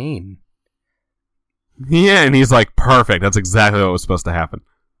but pain. Yeah, and he's like, perfect. That's exactly what was supposed to happen.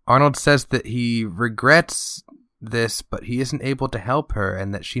 Arnold says that he regrets this, but he isn't able to help her,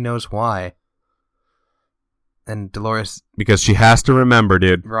 and that she knows why. And Dolores... Because she has to remember,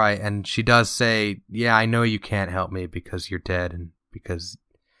 dude. Right, and she does say, yeah, I know you can't help me because you're dead, and because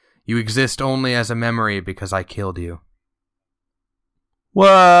you exist only as a memory because I killed you.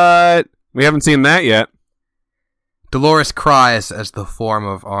 What? We haven't seen that yet. Dolores cries as the form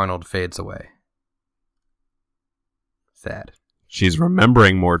of Arnold fades away. Sad. She's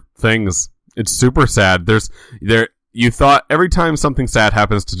remembering more things. It's super sad. You thought every time something sad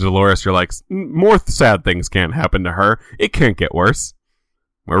happens to Dolores, you're like, more sad things can't happen to her. It can't get worse.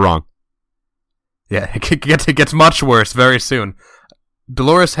 We're wrong. Yeah, it gets much worse very soon.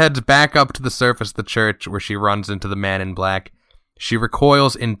 Dolores heads back up to the surface of the church where she runs into the man in black. She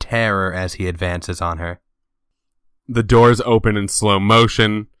recoils in terror as he advances on her. The doors open in slow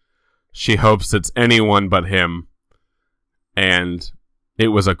motion. She hopes it's anyone but him. And it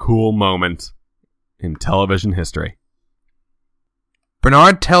was a cool moment in television history.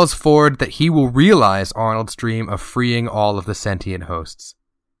 Bernard tells Ford that he will realize Arnold's dream of freeing all of the sentient hosts.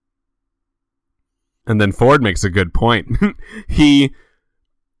 And then Ford makes a good point.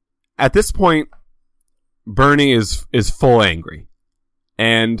 At this point, Bernie is full angry.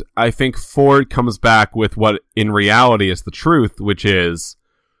 And I think Ford comes back with what in reality is the truth, which is,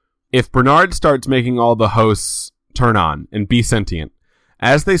 if Bernard starts making all the hosts turn on and be sentient,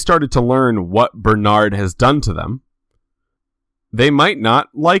 as they started to learn what Bernard has done to them, they might not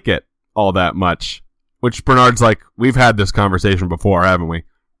like it all that much. Which Bernard's like, we've had this conversation before, haven't we?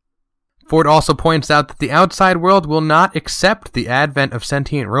 Ford also points out that the outside world will not accept the advent of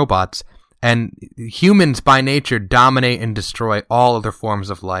sentient robots, and humans by nature dominate and destroy all other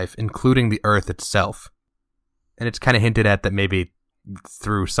forms of life, including the Earth itself. And it's kind of hinted at that maybe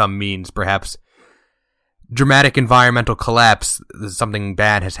through some means, perhaps dramatic environmental collapse, something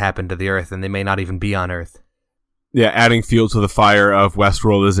bad has happened to the Earth, and they may not even be on Earth. Yeah, adding fuel to the fire of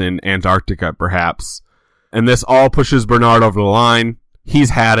Westworld is in Antarctica, perhaps. And this all pushes Bernard over the line.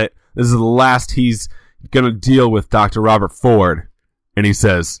 He's had it. This is the last he's going to deal with Dr. Robert Ford. And he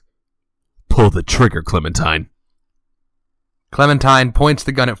says, pull the trigger, Clementine. Clementine points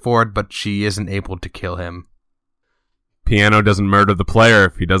the gun at Ford, but she isn't able to kill him. Piano doesn't murder the player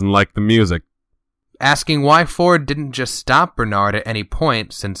if he doesn't like the music. Asking why Ford didn't just stop Bernard at any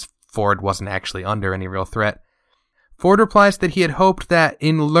point, since Ford wasn't actually under any real threat, Ford replies that he had hoped that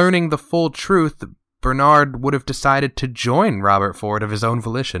in learning the full truth, Bernard would have decided to join Robert Ford of his own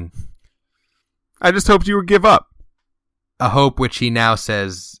volition. I just hoped you would give up. A hope which he now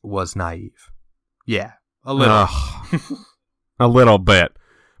says was naive. Yeah, a little. A little bit.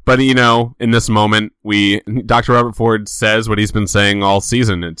 But, you know, in this moment, Dr. Robert Ford says what he's been saying all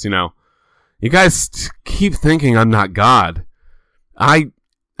season. It's, you guys keep thinking I'm not God. I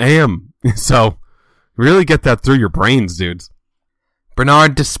am. So, really get that through your brains, dudes.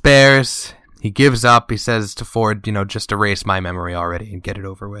 Bernard despairs. He gives up. He says to Ford, just erase my memory already and get it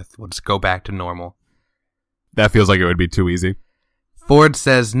over with. We'll just go back to normal. That feels like it would be too easy. Ford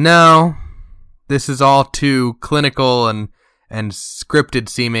says, no, this is all too clinical and scripted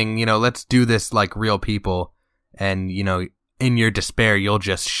seeming. Let's do this like real people. And, in your despair, you'll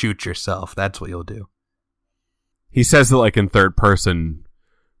just shoot yourself. That's what you'll do. He says it like in third person.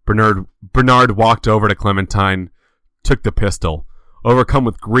 Bernard walked over to Clementine, took the pistol. Overcome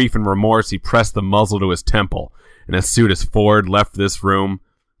with grief and remorse, he pressed the muzzle to his temple, and as soon as Ford left this room,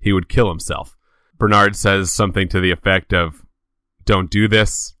 he would kill himself. Bernard says something to the effect of, don't do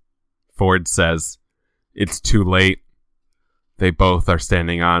this. Ford says, it's too late. They both are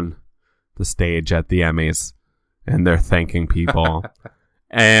standing on the stage at the Emmys, and they're thanking people.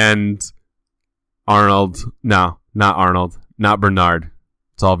 And not Bernard.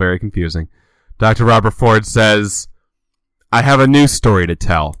 It's all very confusing. Dr. Robert Ford says, I have a new story to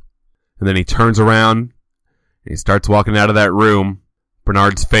tell. And then he turns around and he starts walking out of that room.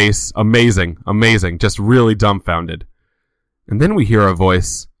 Bernard's face, amazing, just really dumbfounded. And then we hear a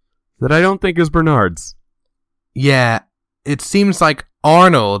voice that I don't think is Bernard's. Yeah, it seems like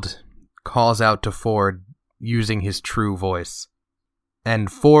Arnold calls out to Ford using his true voice.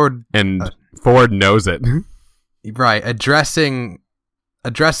 And Ford knows it. Right, addressing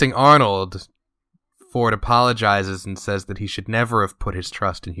Arnold, Ford apologizes and says that he should never have put his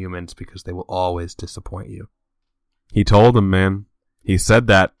trust in humans because they will always disappoint you. He told him, man. He said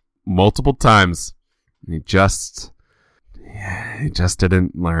that multiple times. He just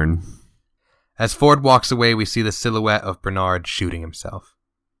didn't learn. As Ford walks away, we see the silhouette of Bernard shooting himself.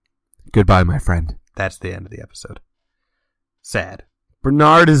 Goodbye, my friend. that's the end of the episode. Sad.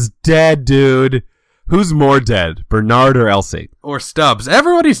 Bernard is dead, dude. Who's more dead, Bernard or Elsie? Or Stubbs.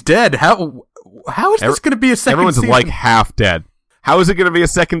 Everybody's dead. How is this going to be a second Everyone's season? like half dead. How is it going to be a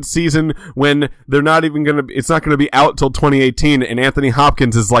second season when they're not even going to? It's not going to be out till 2018, and Anthony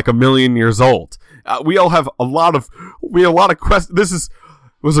Hopkins is like 1,000,000 years old. We have a lot of questions. This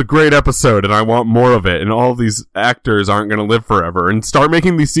was a great episode, and I want more of it. And all these actors aren't going to live forever. And start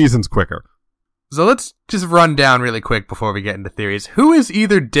making these seasons quicker. So let's just run down really quick before we get into theories. Who is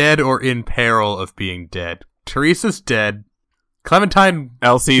either dead or in peril of being dead? Teresa's dead. Clementine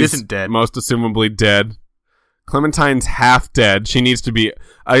Elsie's isn't dead. Most assumably dead. Clementine's half dead. She needs to be...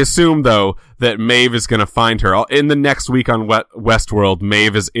 I assume, though, that Maeve is going to find her. In the next week on Westworld,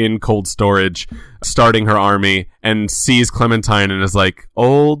 Maeve is in cold storage, starting her army, and sees Clementine and is like,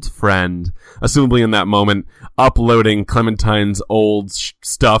 old friend. Assumably in that moment, uploading Clementine's old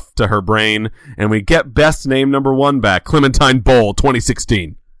stuff to her brain, and we get best name number 1 back, Clementine Bowl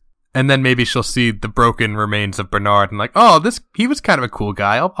 2016. And then maybe she'll see the broken remains of Bernard and like, oh, he was kind of a cool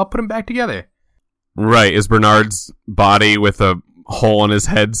guy. I'll put him back together. Right. Is Bernard's body with a hole in his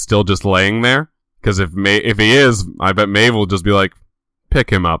head still just laying there? Because if he is, I bet Maeve will just be like, pick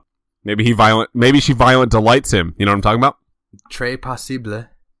him up. Maybe she violent delights him. You know what I'm talking about? Très possible.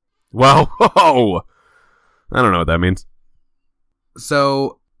 Well, whoa. I don't know what that means.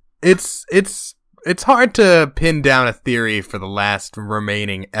 So it's hard to pin down a theory for the last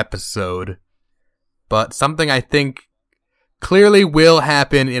remaining episode, but something I think clearly will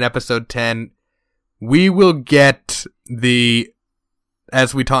happen in episode 10. We will get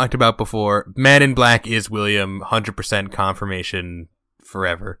as we talked about before, Man in Black is William, 100% confirmation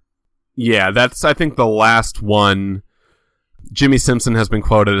forever. Yeah, that's, I think, the last one. Jimmy Simpson has been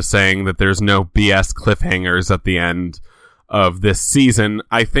quoted as saying that there's no BS cliffhangers at the end of this season.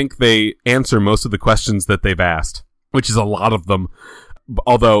 I think they answer most of the questions that they've asked, which is a lot of them,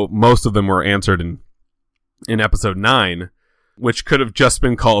 although most of them were answered in episode 9, which could have just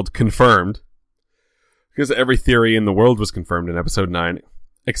been called Confirmed. Because every theory in the world was confirmed in episode 9,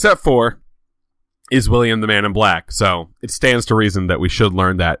 except for, is William the Man in Black? So it stands to reason that we should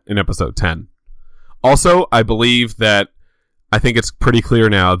learn that in episode 10. Also, I think it's pretty clear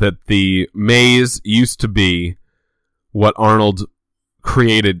now that the maze used to be what Arnold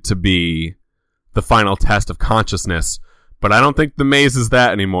created to be the final test of consciousness, but I don't think the maze is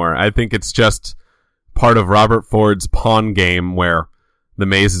that anymore. I think it's just part of Robert Ford's pawn game where the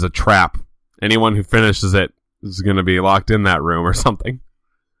maze is a trap. Anyone who finishes it is going to be locked in that room or something.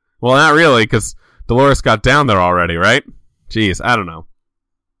 Well, not really, because Dolores got down there already, right? Jeez, I don't know.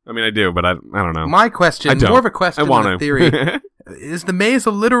 I mean, I do, but I don't know. My question, more of a question than a theory, is the maze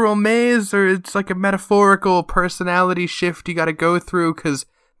a literal maze, or it's like a metaphorical personality shift you got to go through? Because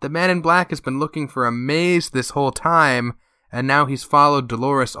the Man in Black has been looking for a maze this whole time, and now he's followed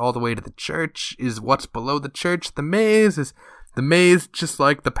Dolores all the way to the church. Is what's below the church the maze? Is the maze just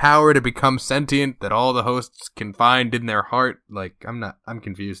like the power to become sentient that all the hosts can find in their heart? Like, I'm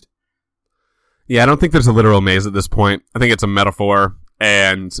confused. Yeah, I don't think there's a literal maze at this point. I think it's a metaphor.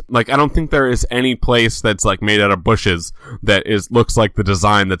 And, like, I don't think there is any place that's, like, made out of bushes that looks like the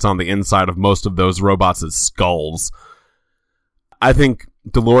design that's on the inside of most of those robots' skulls. I think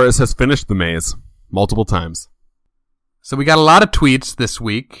Dolores has finished the maze multiple times. So we got a lot of tweets this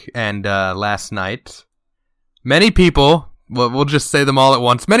week and last night. Many people... Well, we'll just say them all at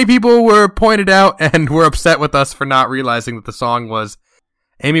once. Many people were pointed out and were upset with us for not realizing that the song was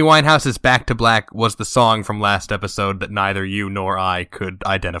Amy Winehouse's Back to Black was the song from last episode that neither you nor I could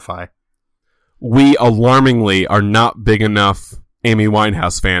identify. We alarmingly are not big enough Amy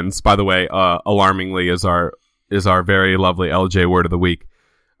Winehouse fans. By the way, alarmingly is our very lovely LJ word of the week.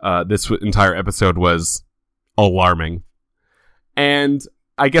 This entire episode was alarming. And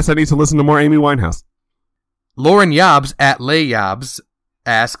I guess I need to listen to more Amy Winehouse. Lauren Yobs at Lay Yobs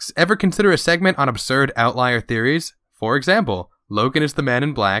asks, ever consider a segment on absurd outlier theories? For example, Logan is the Man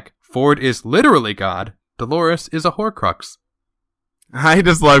in Black, Ford is literally God, Dolores is a Horcrux. I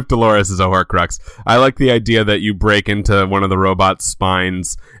just love Dolores as a Horcrux. I like the idea that you break into one of the robot's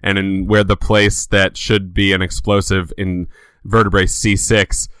spines, and where the place that should be an explosive in vertebrae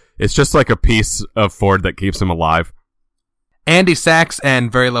C6, it's just like a piece of Ford that keeps him alive. Andy Sachs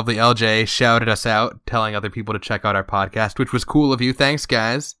and very lovely LJ shouted us out, telling other people to check out our podcast, which was cool of you. Thanks,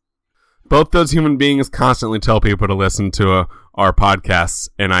 guys. Both those human beings constantly tell people to listen to our podcasts,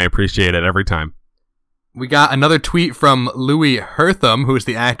 and I appreciate it every time. We got another tweet from Louis Hertham, who is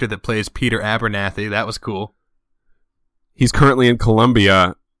the actor that plays Peter Abernathy. That was cool. He's currently in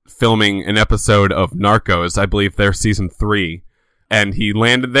Colombia filming an episode of Narcos. I believe they're season 3. And he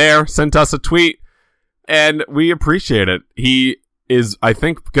landed there, sent us a tweet, And we appreciate it. He is, I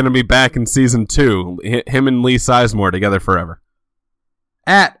think, going to be back in season 2. Him and Lee Sizemore together forever.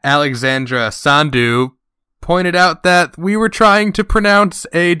 At Alexandra Sandu pointed out that we were trying to pronounce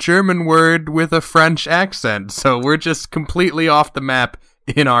a German word with a French accent, so we're just completely off the map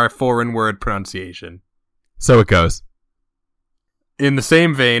in our foreign word pronunciation. So it goes. In the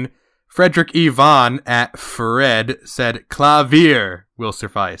same vein, Frederick E. Vaughn at Fred said Clavier will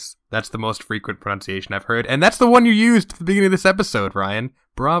suffice. That's the most frequent pronunciation I've heard, and that's the one you used at the beginning of this episode, Ryan.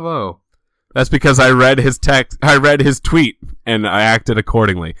 Bravo. That's because I read his text. I read his tweet, and I acted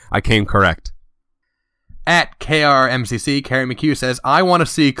accordingly. I came correct. At KRMCC, Carrie McHugh says, I want to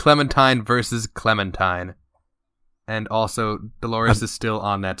see Clementine versus Clementine. And also, Dolores is still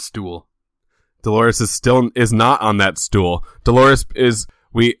on that stool. Dolores is not on that stool. Dolores is,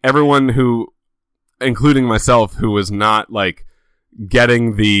 everyone who, including myself, who was not, like,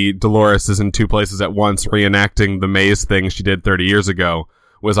 getting the Dolores is in two places at once, reenacting the maze thing she did 30 years ago,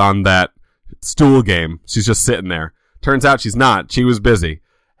 was on that stool game. She's just sitting there. Turns out she's not. She was busy.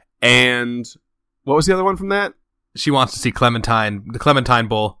 And what was the other one from that? She wants to see Clementine, the Clementine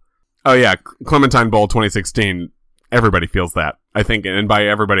Bowl. Oh, yeah. Clementine Bowl 2016. Everybody feels that, I think. And by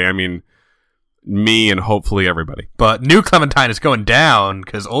everybody, I mean me and hopefully everybody. But new Clementine is going down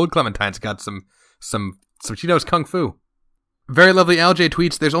because old Clementine's got some she knows kung fu. Very lovely LJ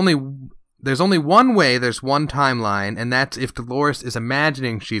tweets, there's only one way, there's one timeline, and that's if Dolores is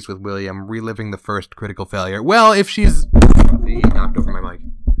imagining she's with William, reliving the first critical failure. Well, if she's... He knocked over my mic.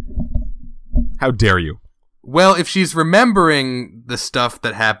 How dare you? Well, if she's remembering the stuff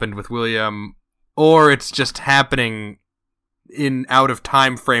that happened with William, or it's just happening in out of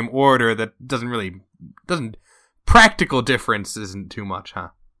time frame order that doesn't practical difference isn't too much, huh?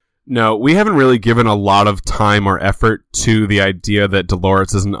 No, we haven't really given a lot of time or effort to the idea that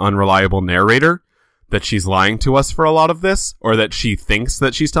Dolores is an unreliable narrator, that she's lying to us for a lot of this, or that she thinks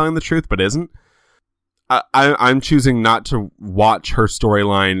that she's telling the truth but isn't. I'm choosing not to watch her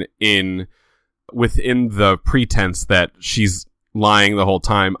storyline within the pretense that she's lying the whole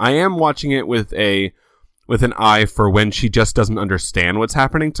time. I am watching it with an eye for when she just doesn't understand what's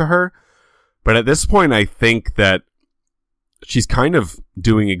happening to her. But at this point, I think that she's kind of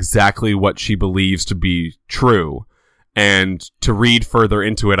doing exactly what she believes to be true. And to read further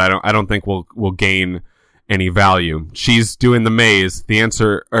into it, I don't think we'll gain any value. She's doing the maze. The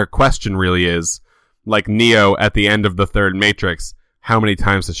answer or question really is, like Neo at the end of the third Matrix, how many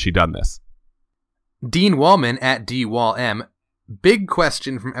times has she done this? Dean Wallman at DWallM. Big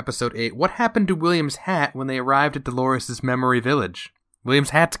question from episode 8. What happened to William's hat when they arrived at Dolores' memory village? William's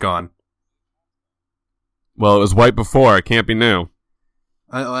hat's gone. Well, it was white before. It can't be new.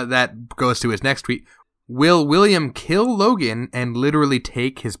 That goes to his next tweet. Will William kill Logan and literally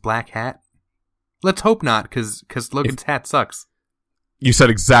take his black hat? Let's hope not, because Logan's hat sucks. You said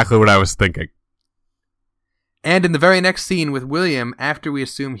exactly what I was thinking. And in the very next scene with William, after we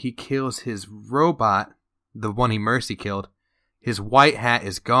assume he kills his robot, the one he mercy killed, his white hat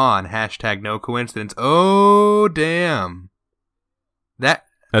is gone. # no coincidence. Oh, damn.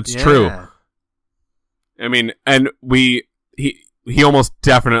 That's true. I mean, and he almost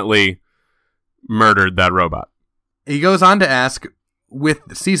definitely murdered that robot. He goes on to ask, with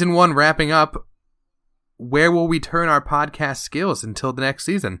season 1 wrapping up, where will we turn our podcast skills until the next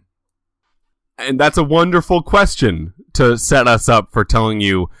season? And that's a wonderful question to set us up for telling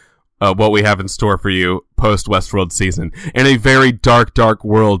you what we have in store for you post Westworld season. In a very dark, dark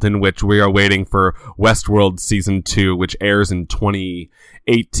world in which we are waiting for Westworld season 2, which airs in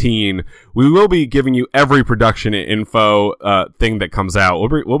 2018, we will be giving you every production info thing that comes out.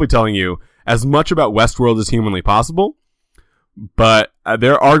 We'll be telling you as much about Westworld as humanly possible, but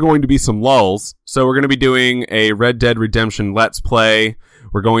there are going to be some lulls. So we're going to be doing a Red Dead Redemption Let's Play.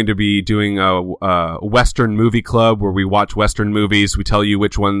 We're going to be doing a Western movie club where we watch Western movies. We tell you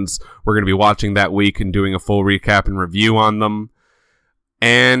which ones we're going to be watching that week and doing a full recap and review on them.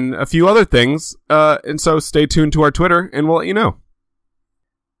 And a few other things. And so stay tuned to our Twitter and we'll let you know.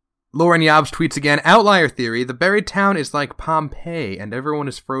 Lauren Yobs tweets again, Outlier theory, the buried town is like Pompeii and everyone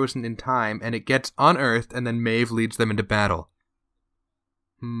is frozen in time and it gets unearthed and then Maeve leads them into battle.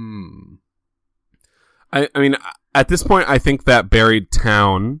 I mean, at this point, I think that buried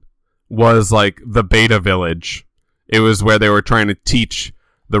town was like the beta village. It was where they were trying to teach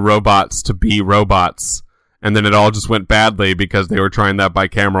the robots to be robots. And then it all just went badly because they were trying that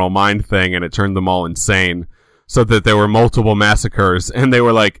bicameral mind thing and it turned them all insane. So that there were multiple massacres. And they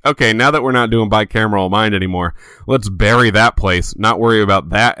were like, okay, now that we're not doing bicameral mind anymore, let's bury that place, not worry about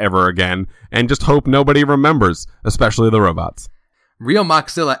that ever again, and just hope nobody remembers, especially the robots. Real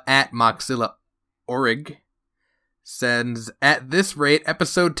Moxilla at Moxilla Orig says, at this rate,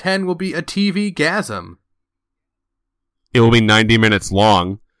 episode 10 will be a TV-gasm. It will be 90 minutes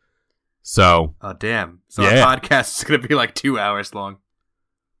long. So. Oh, damn. So our podcast is going to be like 2 hours long.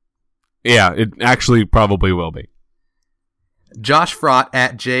 Yeah, it actually probably will be. Josh Fraught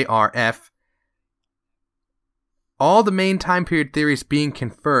at JRF. All the main time period theories being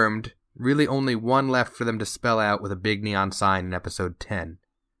confirmed, really only one left for them to spell out with a big neon sign in episode 10.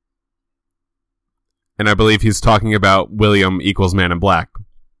 And I believe he's talking about William equals Man in Black.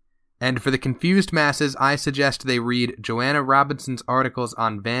 And for the confused masses, I suggest they read Joanna Robinson's articles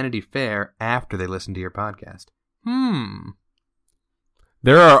on Vanity Fair after they listen to your podcast.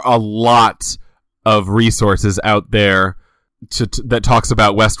 There are a lot of resources out there that talks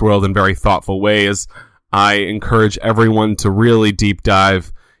about Westworld in very thoughtful ways. I encourage everyone to really deep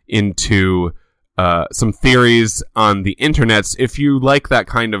dive into some theories on the internets if you like that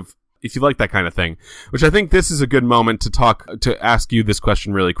kind of thing. Which I think this is a good moment to ask you this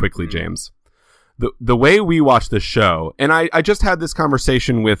question really quickly, James. The way we watch this show, and I just had this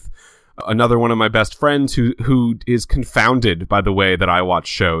conversation with another one of my best friends who is confounded by the way that I watch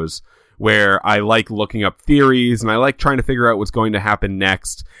shows, where I like looking up theories and I like trying to figure out what's going to happen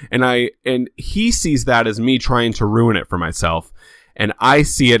next. And he sees that as me trying to ruin it for myself. And I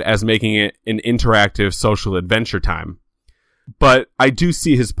see it as making it an interactive social adventure time. But I do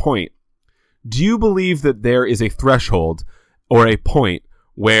see his point. Do you believe that there is a threshold or a point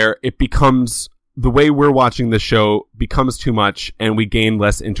where it becomes, the way we're watching the show becomes too much and we gain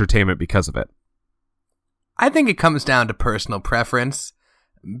less entertainment because of it? I think it comes down to personal preference.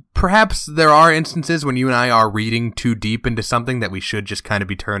 Perhaps there are instances when you and I are reading too deep into something that we should just kind of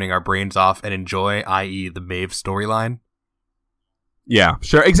be turning our brains off and enjoy, i.e. the Maeve storyline. Yeah,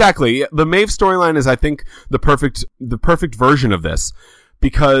 sure. Exactly. The Maeve storyline is, I think, the perfect version of this.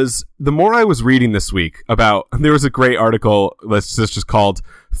 Because the more I was reading this week about, there was a great article that's just called,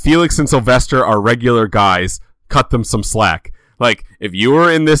 Felix and Sylvester are regular guys, cut them some slack. Like, if you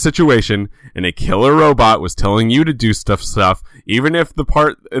were in this situation and a killer robot was telling you to do stuff, even if the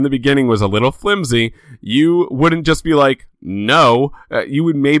part in the beginning was a little flimsy, you wouldn't just be like, no. You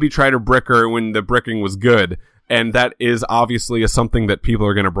would maybe try to brick her when the bricking was good. And that is obviously something that people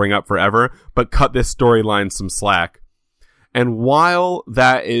are going to bring up forever, but cut this storyline some slack. And while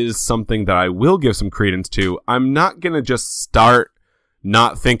that is something that I will give some credence to, I'm not going to just start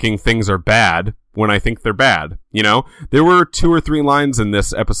not thinking things are bad when I think they're bad. You know, there were 2 or 3 lines in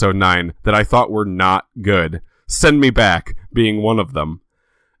this episode 9 that I thought were not good. Send Me Back being one of them.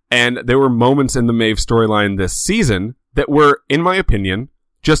 And there were moments in the Maeve storyline this season that were, in my opinion,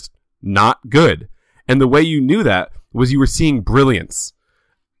 just not good. And the way you knew that was you were seeing brilliance.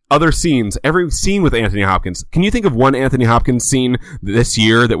 Other scenes, every scene with Anthony Hopkins. Can you think of one Anthony Hopkins scene this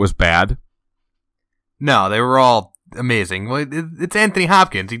year that was bad? No, they were all amazing. Well, it's Anthony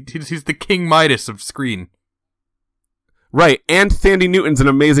Hopkins. He's the King Midas of screen. Right, and Thandie Newton's an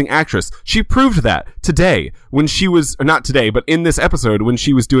amazing actress. She proved that today when she was, or not today, but in this episode when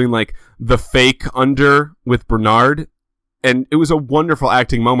she was doing like the fake under with Bernard. And it was a wonderful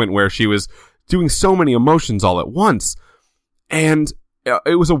acting moment where she was doing so many emotions all at once. And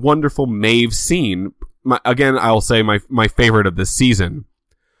it was a wonderful Maeve scene. Again, I'll say my favorite of this season.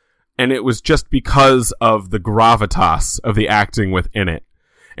 And it was just because of the gravitas of the acting within it.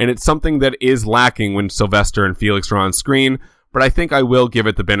 And it's something that is lacking when Sylvester and Felix are on screen, but I think I will give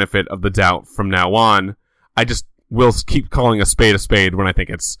it the benefit of the doubt from now on. I just will keep calling a spade when I think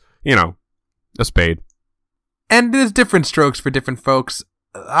it's, a spade. And there's different strokes for different folks.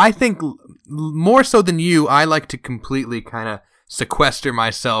 I think more so than you, I like to completely kind of sequester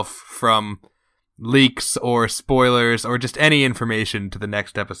myself from leaks or spoilers or just any information to the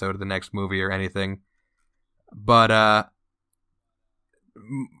next episode of the next movie or anything. But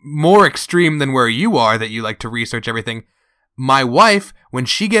more extreme than where you are, that you like to research everything. My wife, when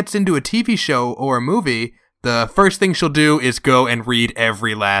she gets into a TV show or a movie, the first thing she'll do is go and read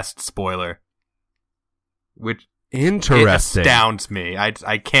every last spoiler. Which interesting. It astounds me. I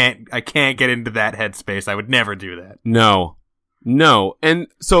can't get into that headspace. I would never do that. No. And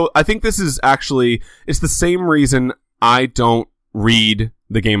so I think this is actually, it's the same reason I don't read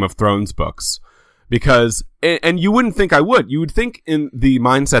the Game of Thrones books. Because, and you wouldn't think I would. You would think in the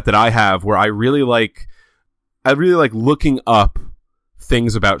mindset that I have, where I really like looking up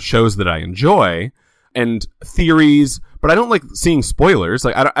things about shows that I enjoy and theories, but I don't like seeing spoilers.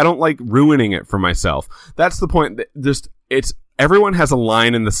 Like, I don't like ruining it for myself. That's the point. Everyone has a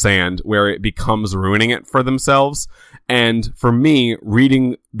line in the sand where it becomes ruining it for themselves. And for me,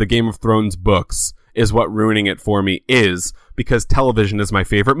 reading the Game of Thrones books is what ruining it for me is, because television is my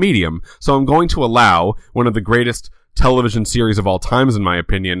favorite medium. So I'm going to allow one of the greatest television series of all times, in my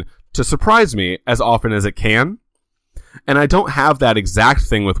opinion, to surprise me as often as it can. And I don't have that exact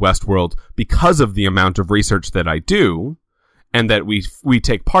thing with Westworld because of the amount of research that I do and that we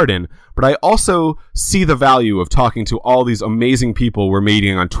take part in. But I also see the value of talking to all these amazing people we're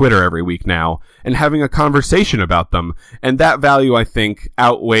meeting on Twitter every week now and having a conversation about them. And that value, I think,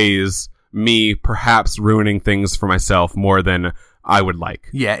 outweighs me perhaps ruining things for myself more than I would like.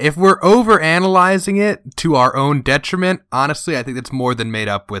 Yeah, if we're overanalyzing it to our own detriment, honestly, I think that's more than made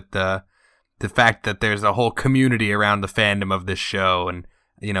up with the fact that there's a whole community around the fandom of this show, and,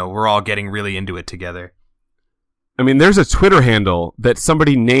 you know, we're all getting really into it together. I mean, there's a Twitter handle that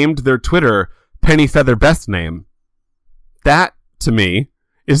somebody named their Twitter Penny Feather Best Name. That, to me,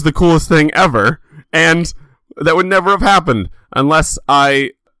 is the coolest thing ever, and that would never have happened unless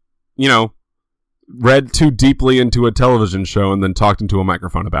I, you know, read too deeply into a television show and then talked into a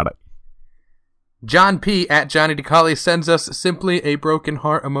microphone about it. John P. at Johnny DeCauley sends us simply a broken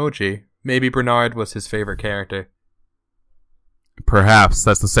heart emoji. Maybe Bernard was his favorite character. Perhaps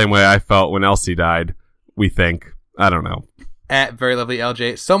that's the same way I felt when Elsie died, we think. I don't know. At Very Lovely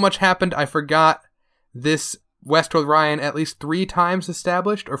LJ, so much happened I forgot this Westworld Ryan at least 3 times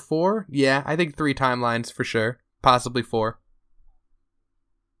established, or 4? Yeah, I think 3 timelines for sure. Possibly 4.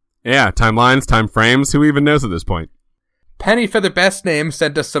 Yeah, timelines, time frames, who even knows at this point? Penny for the Best Name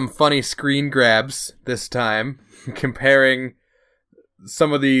sent us some funny screen grabs this time, comparing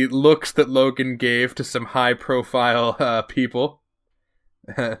some of the looks that Logan gave to some high-profile people.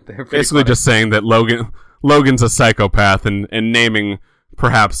 Basically funny. Just saying that Logan's a psychopath and naming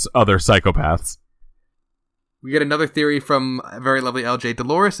perhaps other psychopaths. We get another theory from Very Lovely LJ.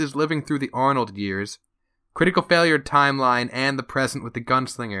 Dolores is living through the Arnold years. Critical failure timeline and the present with the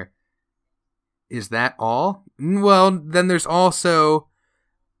gunslinger. Is that all? Well, then there's also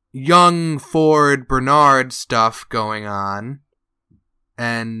young Ford Bernard stuff going on.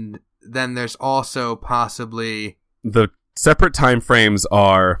 And then there's also possibly... The separate time frames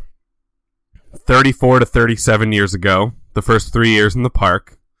are 34 to 37 years ago, the first 3 years in the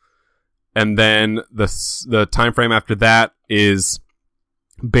park. And then the time frame after that is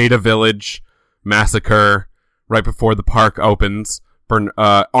Beta Village massacre right before the park opens.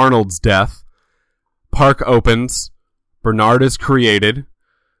 Arnold's death. Park opens. Bernard is created.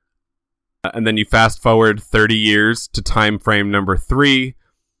 And then you fast forward 30 years to time frame number 3,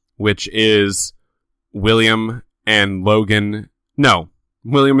 which is William and Logan. No,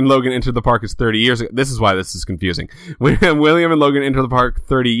 William and Logan enter the park is 30 years ago. This is why this is confusing. When William and Logan enter the park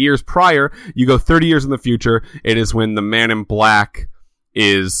 30 years prior, you go 30 years in the future. It is when the Man in Black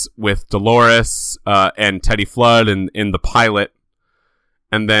is with Dolores and Teddy Flood in the pilot.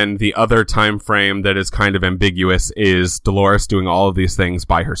 And then the other time frame that is kind of ambiguous is Dolores doing all of these things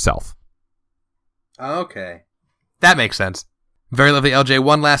by herself. Okay. That makes sense. Very Lovely LJ,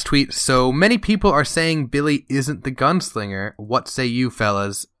 one last tweet. So many people are saying Billy isn't the gunslinger. What say you,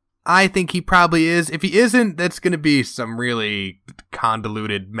 fellas? I think he probably is. If he isn't, that's going to be some really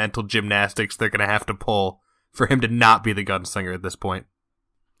convoluted mental gymnastics they're going to have to pull for him to not be the gunslinger at this point.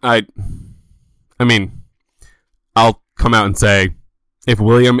 I mean, I'll come out and say, if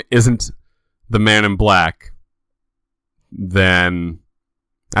William isn't the Man in Black, then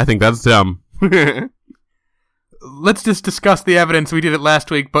I think that's dumb. Let's just discuss the evidence. We did it last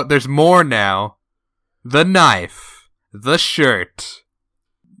week, but there's more now. The knife. The shirt.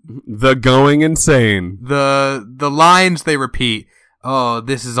 The going insane. The lines they repeat. Oh,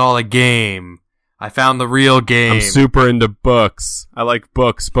 this is all a game. I found the real game. I'm super into books. I like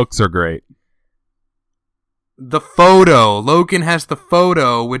books. Books are great. The photo. Logan has the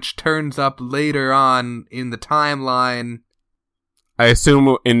photo, which turns up later on in the timeline. I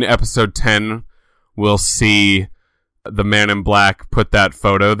assume in episode 10, we'll see the Man in Black put that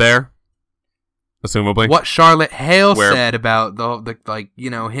photo there. Assumably. What Charlotte Hale said about the like, you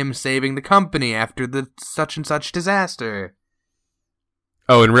know, him saving the company after the such and such disaster.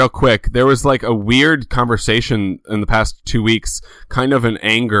 Oh, and real quick, there was like a weird conversation in the past 2 weeks, kind of an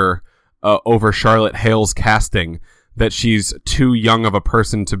anger over Charlotte Hale's casting, that she's too young of a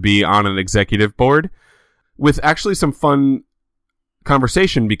person to be on an executive board, with actually some fun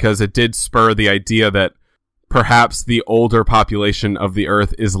conversation, because it did spur the idea that perhaps the older population of the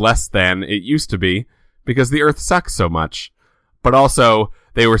Earth is less than it used to be, because the Earth sucks so much. But also,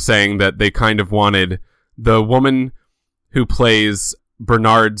 they were saying that they kind of wanted the woman who plays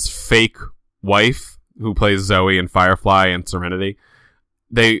Bernard's fake wife, who plays Zoe in Firefly and Serenity,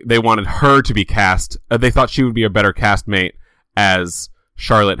 they wanted her to be cast. They thought she would be a better castmate as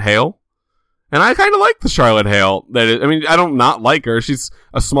Charlotte Hale. And I kind of like the Charlotte Hale. I don't not like her. She's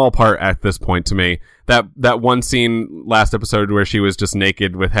a small part at this point to me. That one scene last episode where she was just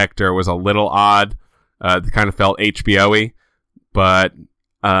naked with Hector was a little odd. It kind of felt HBO-y, but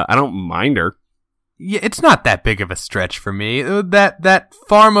I don't mind her. Yeah, it's not that big of a stretch for me. That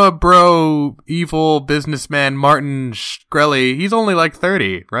pharma bro, evil businessman Martin Shkreli, he's only like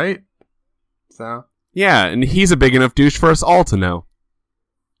 30, right? So yeah, and he's a big enough douche for us all to know.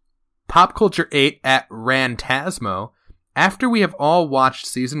 Pop Culture 8 at Rantasmo. After we have all watched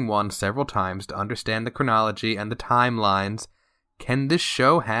Season 1 several times to understand the chronology and the timelines, can this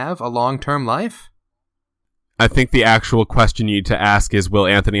show have a long-term life? I think the actual question you need to ask is, will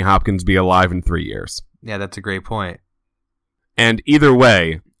Anthony Hopkins be alive in 3 years? Yeah, that's a great point. And either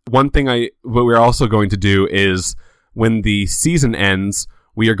way, what we're also going to do is, when the season ends,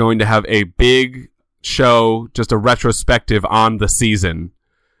 we are going to have a big show, just a retrospective on the season.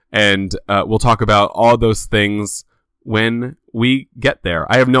 And we'll talk about all those things when we get there.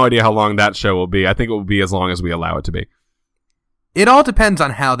 I have no idea how long that show will be. I think it will be as long as we allow it to be. It all depends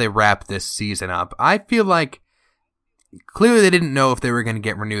on how they wrap this season up. I feel like clearly they didn't know if they were going to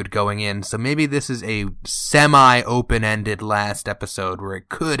get renewed going in, so maybe this is a semi-open-ended last episode where it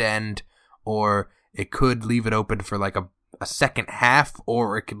could end, or it could leave it open for like a second half,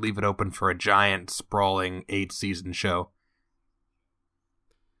 or it could leave it open for a giant, sprawling 8-season show.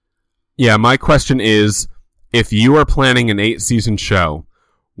 Yeah, my question is, if you are planning an 8-season show,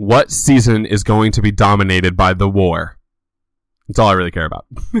 what season is going to be dominated by the war? That's all I really care about.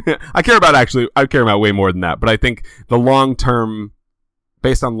 I care about way more than that, but I think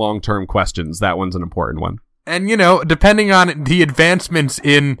based on long-term questions, that one's an important one. And, depending on the advancements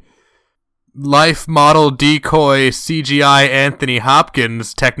in life model decoy CGI Anthony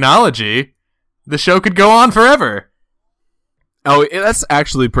Hopkins technology, the show could go on forever. Oh, that's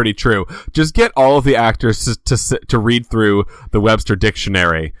actually pretty true. Just get all of the actors to read through the Webster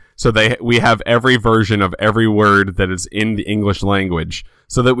Dictionary, so we have every version of every word that is in the English language,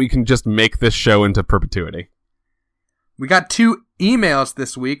 so that we can just make this show into perpetuity. We got 2 emails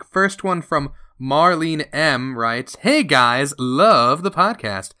this week. First one from Marlene M. writes, "Hey guys, love the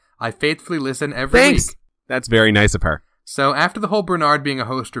podcast. I faithfully listen every Thanks. week." That's very nice of her. So, after the whole Bernard being a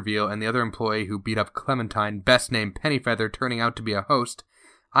host reveal and the other employee who beat up Clementine, best named Pennyfeather, turning out to be a host,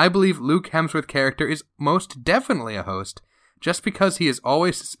 I believe Luke Hemsworth's character is most definitely a host. Just because he is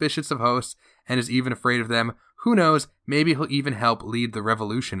always suspicious of hosts and is even afraid of them, who knows, maybe he'll even help lead the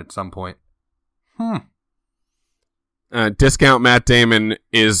revolution at some point. Discount Matt Damon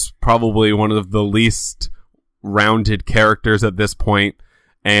is probably one of the least rounded characters at this point,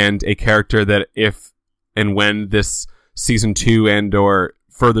 and a character that if and when this season 2 and or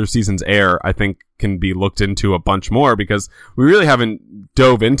further seasons air, I think can be looked into a bunch more, because we really haven't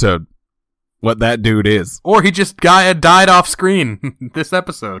dove into what that dude is. Or he just died off screen this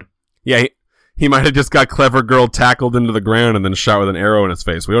episode. Yeah, he might have just got Clever Girl tackled into the ground and then shot with an arrow in his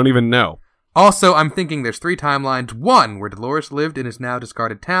face. We don't even know. Also, I'm thinking there's 3 timelines. 1, where Dolores lived in his now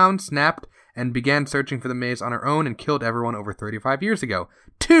discarded town, snapped, and began searching for the maze on her own and killed everyone over 35 years ago.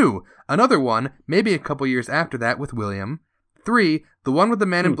 2, another one, maybe a couple years after that, with William. 3, the one with the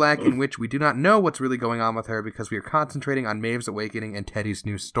man in black, in which we do not know what's really going on with her because we are concentrating on Maeve's awakening and Teddy's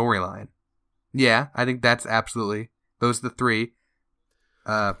new storyline. Yeah, I think that's absolutely... Those are the 3.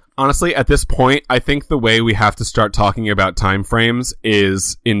 Honestly, at this point, I think the way we have to start talking about time frames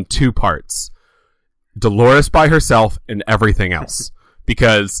is in 2 parts. Dolores by herself and everything else.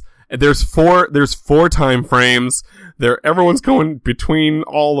 Because there's 4 time frames. Everyone's going between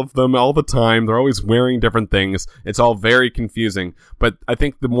all of them all the time. They're always wearing different things. It's all very confusing. But I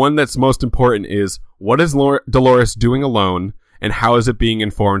think the one that's most important is, what is Dolores doing alone, and how is it being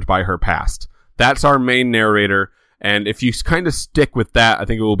informed by her past? That's our main narrator. And if you kind of stick with that, I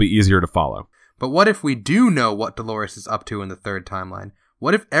think it will be easier to follow. But what if we do know what Dolores is up to in the 3rd timeline?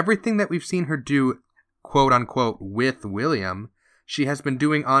 What if everything that we've seen her do, quote-unquote, with William, she has been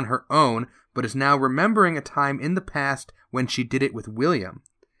doing on her own, but is now remembering a time in the past when she did it with William?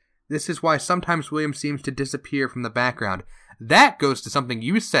 This is why sometimes William seems to disappear from the background. That goes to something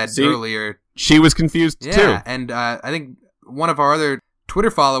you said earlier. She was confused, too. Yeah, and I think one of our other Twitter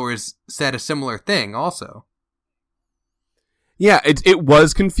followers said a similar thing also. Yeah, it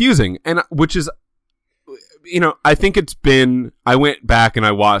was confusing, and which is, I think I went back and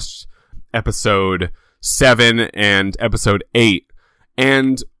I watched episode 7 and episode 8,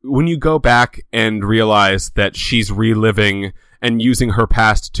 and when you go back and realize that she's reliving and using her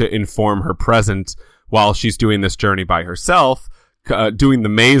past to inform her present while she's doing this journey by herself, doing the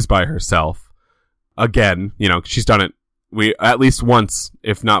maze by herself, again, she's done it at least once,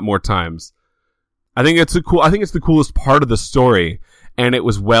 if not more times. I think it's the coolest part of the story, and it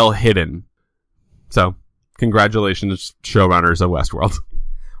was well hidden. So, congratulations, showrunners of Westworld.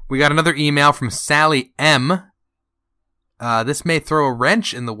 We got another email from Sally M. This may throw a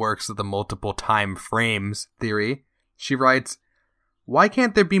wrench in the works of the multiple time frames theory. She writes, "Why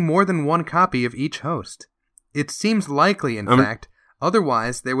can't there be more than one copy of each host? It seems likely, in fact,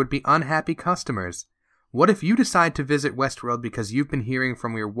 otherwise there would be unhappy customers. What if you decide to visit Westworld because you've been hearing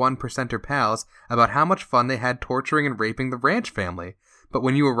from your 1%er pals about how much fun they had torturing and raping the ranch family? But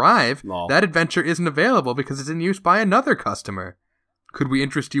when you arrive, that adventure isn't available because it's in use by another customer. Could we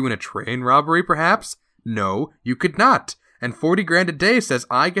interest you in a train robbery, perhaps? No, you could not. And 40 grand a day says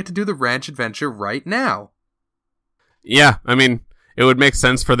I get to do the ranch adventure right now." Yeah, I mean, it would make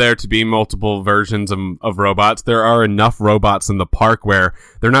sense for there to be multiple versions of robots. There are enough robots in the park where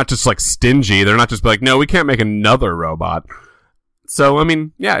they're not just like stingy. They're not just like, no, we can't make another robot. So, I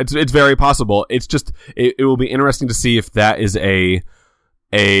mean, yeah, it's very possible. It's just, it will be interesting to see if that is a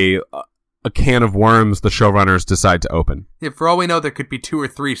can of worms the showrunners decide to open. Yeah, for all we know, there could be 2 or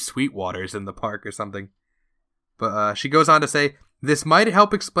 3 Sweetwaters in the park or something. But she goes on to say, "This might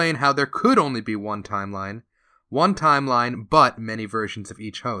help explain how there could only be one timeline, but many versions of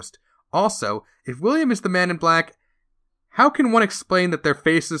each host. Also, if William is the Man in Black, how can one explain that their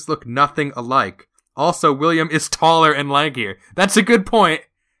faces look nothing alike? Also, William is taller and lankier." That's a good point.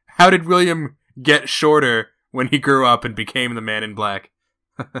 How did William get shorter when he grew up and became the Man in Black?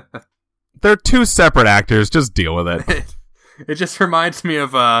 They're 2 separate actors. Just deal with it. It just reminds me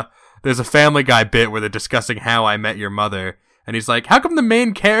of, there's a Family Guy bit where they're discussing How I Met Your Mother. And he's like, how come the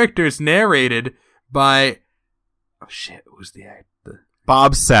main character's narrated by... Oh, shit. Who's the actor?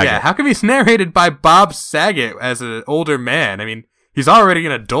 Bob Saget. Yeah, how come he's narrated by Bob Saget as an older man? I mean, he's already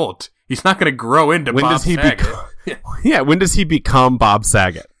an adult. He's not going to grow into Bob Saget. Yeah, when does he become Bob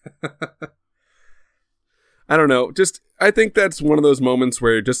Saget? I don't know. I think that's one of those moments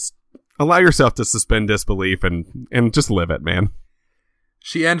where just allow yourself to suspend disbelief and just live it, man.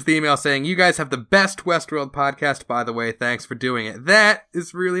 She ends the email saying, "You guys have the best Westworld podcast, by the way. Thanks for doing it." That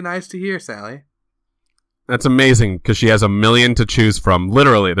is really nice to hear, Sally. That's amazing, because she has 1 million to choose from.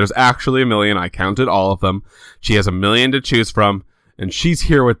 Literally, there's actually 1 million. I counted all of them. She has 1 million to choose from, and she's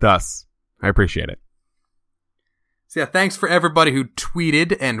here with us. I appreciate it. So yeah, thanks for everybody who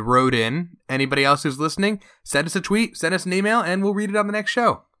tweeted and wrote in. Anybody else who's listening, send us a tweet, send us an email, and we'll read it on the next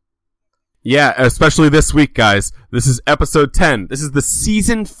show. Yeah, especially this week, guys. This is episode 10. This is the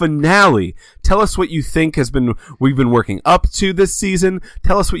season finale. Tell us what you think we've been working up to this season.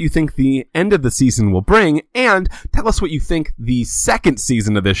 Tell us what you think the end of the season will bring, and tell us what you think the second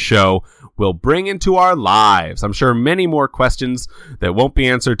season of this show will bring into our lives. I'm sure many more questions that won't be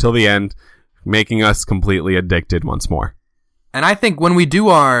answered till the end, making us completely addicted once more. And I think when we do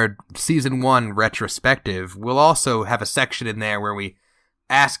our season 1 retrospective, we'll also have a section in there where we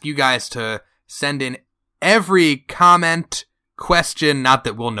ask you guys to send in every comment, question, not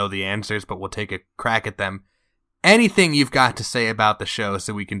that we'll know the answers, but we'll take a crack at them. Anything you've got to say about the show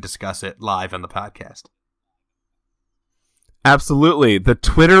so we can discuss it live on the podcast. Absolutely. The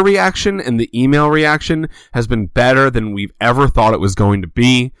Twitter reaction and the email reaction has been better than we've ever thought it was going to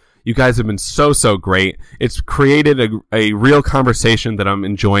be. You guys have been so great. It's created a real conversation that I'm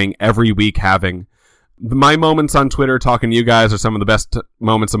enjoying every week having. My moments on Twitter talking to you guys are some of the best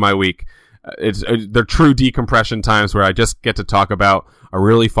moments of my week. They're true decompression times where I just get to talk about a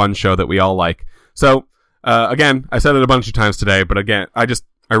really fun show that we all like. So, again, I said it a bunch of times today, but again, I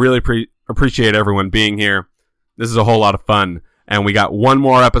really appreciate everyone being here. This is a whole lot of fun, and we got one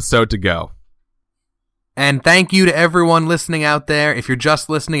more episode to go. And thank you to everyone listening out there. If you're just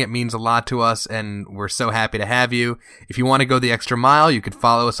listening, it means a lot to us, and we're so happy to have you. If you want to go the extra mile, you could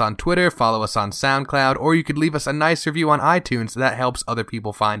follow us on Twitter, follow us on SoundCloud, or you could leave us a nice review on iTunes. That helps other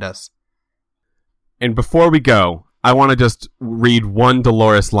people find us. And before we go, I want to just read one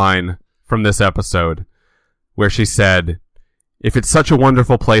Dolores line from this episode, where she said, "If it's such a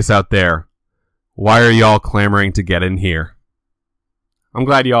wonderful place out there, why are y'all clamoring to get in here?" I'm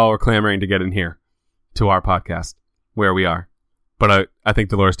glad y'all are clamoring to get in here to our podcast where we are. But I think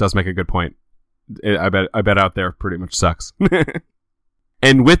Dolores does make a good point. I bet out there pretty much sucks.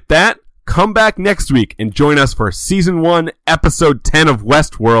 And with that, come back next week and join us for season 1, episode 10 of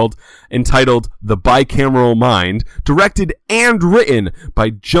Westworld, entitled The Bicameral Mind, directed and written by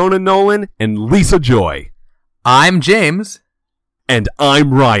Jonah Nolan and Lisa Joy. I'm James. And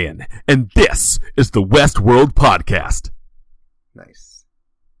I'm Ryan. And this is the Westworld Podcast. Nice.